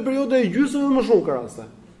bie 3 periudha e gjysmë edhe më shumë ka raste.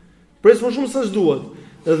 Pres më shumë sa s'duhet.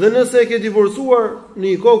 Dhe nëse e ke divorcuar në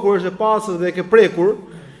një kohë kur është e pastër dhe e ke prekur,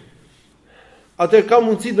 atëherë ka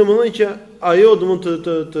mundësi domethënë që ajo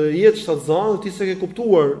domethënë të jetë shtatzan, ti s'e ke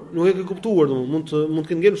kuptuar, nuk e ke kuptuar domethënë, mund të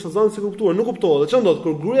ketë ngel shtatzan se kuptuar, nuk kuptohet. Çfarë ndodh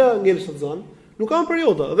kur gruaja ngel shtatzan? Nuk ka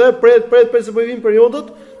periudha dhe pret se po i vijnë periodat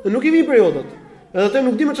dhe nuk i vijnë periodat. Edhe atë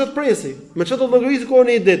nuk di me çfarë presi, me çfarë llogarisi kohën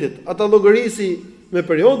e idetit. Ata llogarisi me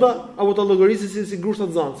perioda apo ta llogarisi si gruaja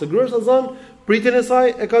shtatzan. Se gruaja shtatzan pritjen e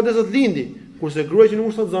saj e ka desha të lindi, kurse gruaja që nuk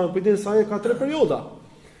është shtatzan pritjen e saj e ka 3 perioda.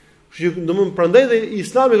 Kështu që domthon prandaj dhe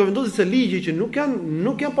Islami ka vendosur se ligje që nuk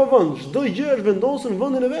janë pa vend, çdo gjë është vendosur në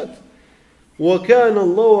vendin e vet. Wa kana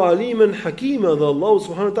Allahu aliman hakima, dhe Allahu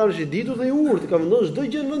subhanahu wa taala është i ditur dhe i urtë, ka vendosur çdo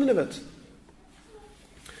gjë në vendin e vet.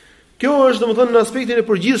 Kjo është domethënë në aspektin e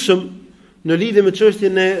përgjithshëm në lidhje me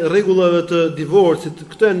çështjen e rregullave të divorcit.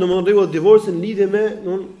 Këto janë domethënë rregullat e divorcit në lidhje me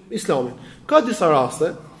Islamin. Ka disa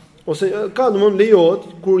raste ose ka domethënë lejohet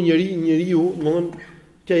kur njeriu domethënë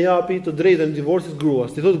t'ia japi të drejtën e divorcit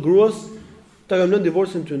gruas. Ti thot gruas, ta kam lënë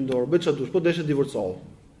divorcin ty në dorë, bëj çfarë dush, po deshe divorcohu.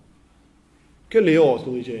 Kjo lejohet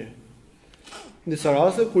kjo gjë. Në disa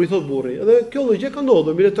raste kur i thot burri, edhe kjo gjë ka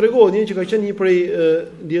ndodhur, mirë tregohet një që ka qenë një prej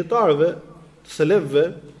dietarëve të selefëve,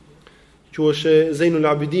 quhej Zeinul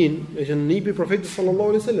Abidin, e që nipi profetit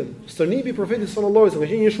sallallahu alaihi wasallam. Stërnipi profetit sallallahu alaihi wasallam,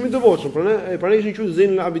 ka qenë një shumë i devotshëm, pra ne ishin quajtur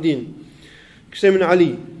Zeinul Abidin. Kishte emrin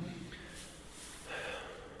Ali.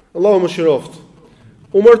 Allahu mëshiroft.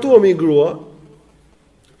 U martua me një grua.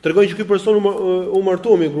 Tregojnë që ky person u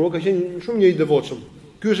martua me një grua, ka qenë shumë një i devotshëm.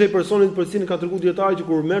 Ky është ai personi për cilin ka treguar dietari që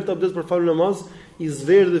kur merrte abdes për falë namaz, i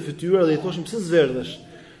zverdhe fytyra dhe i thoshim pse zverdhesh?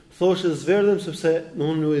 Thoshte zverdhem sepse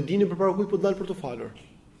nuk e dini përpara kujt po dal për të falur.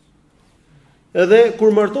 Edhe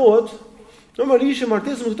kur martohet, normalisht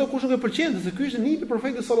martesa me këtë kush nuk e pëlqen, se ky ishte nipi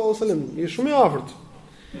profetit sallallahu alajhi wasallam, i shumë i afërt.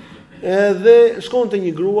 Edhe shkonte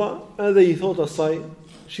një grua, edhe i thot asaj,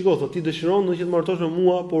 shiko thot, ti dëshiron që të martohesh me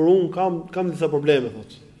mua, por un kam disa probleme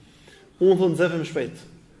thot. Un thot nxefem shpejt.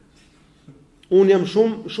 Un jam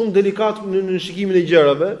shumë delikat në shikimin e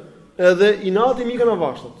gjërave, edhe inati mi kanë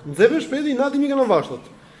avashtat. Nxefem shpejt, inati mi kanë avashtat.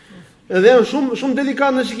 Edhe jam shumë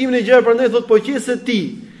delikat në shikimin e gjërave, prandaj thot po qëse ti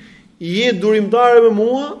je durimtare me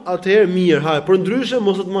mua, atëherë mirë, haj, për ndryshe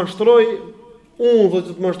mos të mashtroj, unë thotë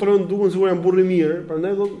të të mashtroj në duken sikur jam burr i mirë,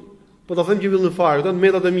 prandaj thotë, po ta them që villën fare, këto janë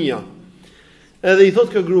metat e mia. Edhe i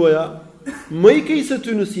thotë kjo gruaja, më i keq se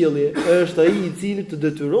ty në sjellje është ai i cili të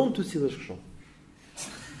detyron të sillesh kështu.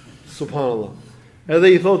 Subhanallahu. Edhe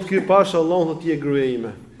i thotë ky pasha Allahu thotë ti je gruaja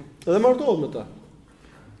ime. Edhe martohet me ta.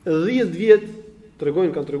 10 vjet tregojnë,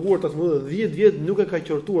 kanë treguar tasmë 10 vjet nuk e ka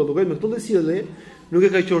qortuar, llogarit me këtë sjellje. Nuk e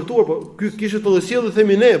ka qortuar, po ky kishte të sjellë dhe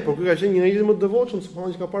themi ne, por ky ka qenë një njeri më të devotshëm,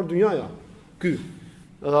 subhanallahu, që ka parë dynjaja. Ky.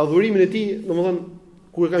 Edhe adhurimin e tij, domethënë,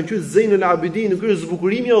 kur e kanë qenë Zeinul Abidin, ky është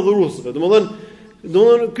zbukurimi i adhuruesve.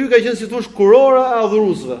 Domethënë ky ka qenë si thosh kurora e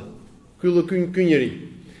adhuruesve. Ky njeri.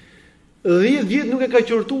 10 vjet nuk e ka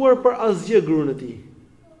qortuar për asgjë gruan e tij.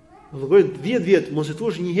 Llogarit 10 vjet, mos e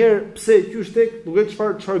thuash një herë pse qysh tek, llogarit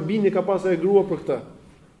çfarë bini ka pasur e grua për këtë.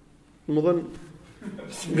 Domethënë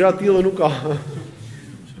gratë tillë nuk ka.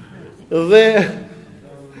 Dhe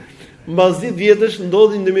mbas 10 vjetësh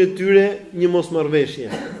ndodhi ndërmjet tyre një mosmarrveshje.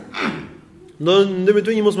 Ndërmjet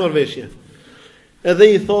tyre një mosmarrveshje. Edhe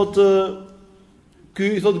i thot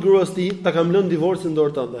gruas ti, ta kam lënë divorcin në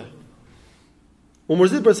dorë tënde. U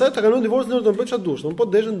mërzit për sa ta kam lënë divorcin në dorë tënde, bëj çfarë dush,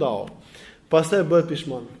 po deshën ndao. Pastaj bëhet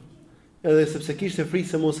pishman. Edhe sepse kishte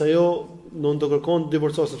frikë se mos ajo do të kërkon të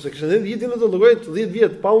divorcohet, sepse kishte 10 vjet në të llogarit, 10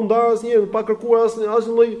 vjet pa u ndarë asnjëherë, pa kërkuar asnjë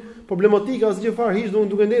lloj problematike, asgjë fare, hiç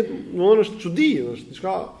duke ndet, domthonë është çudi, është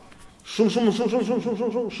diçka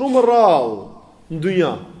shumë rrallë në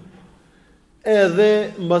dynja. Edhe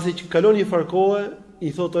mbasi që kalon një farkohe,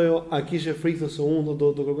 i thot ajo, a kishe frikë se unë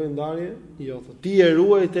do të kërkoj ndarje? Jo, thot, ti e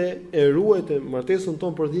ruajte martesën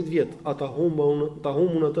tonë për 10 vjet, ta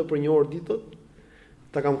humbun atë për 1 orë ditë,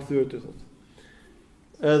 ta kam kthyer ty thot.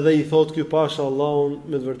 Edhe i thot ky pasha Allahun,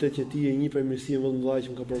 me të vërtetë që ti je një prej mirësive më të mëdha që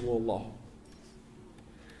më ka bërë Allahu.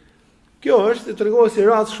 Kjo është tregohet si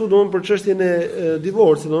rast kështu domon për çështjen e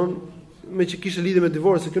divorcit, domon me që kishte lidhje me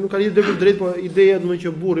divorcin, kjo nuk ka lidhje drejt, po ideja domon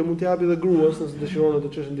që burri mund t'i japë edhe gruas nëse dëshiron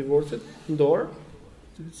atë çështën e divorcit në dorë.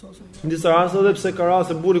 Në disa raste edhe pse ka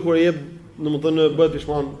raste burri kur e jep, domethënë bëhet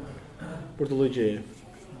pishman për të lloj gjëje.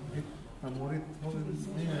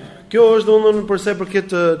 Kjo është domethënë përse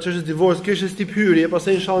përket çështës divorcit, kjo është tip hyrje,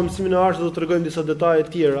 pastaj inshallah mësimin e ardhshëm do të tregojmë disa detaje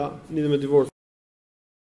të tjera lidhur me divorcin.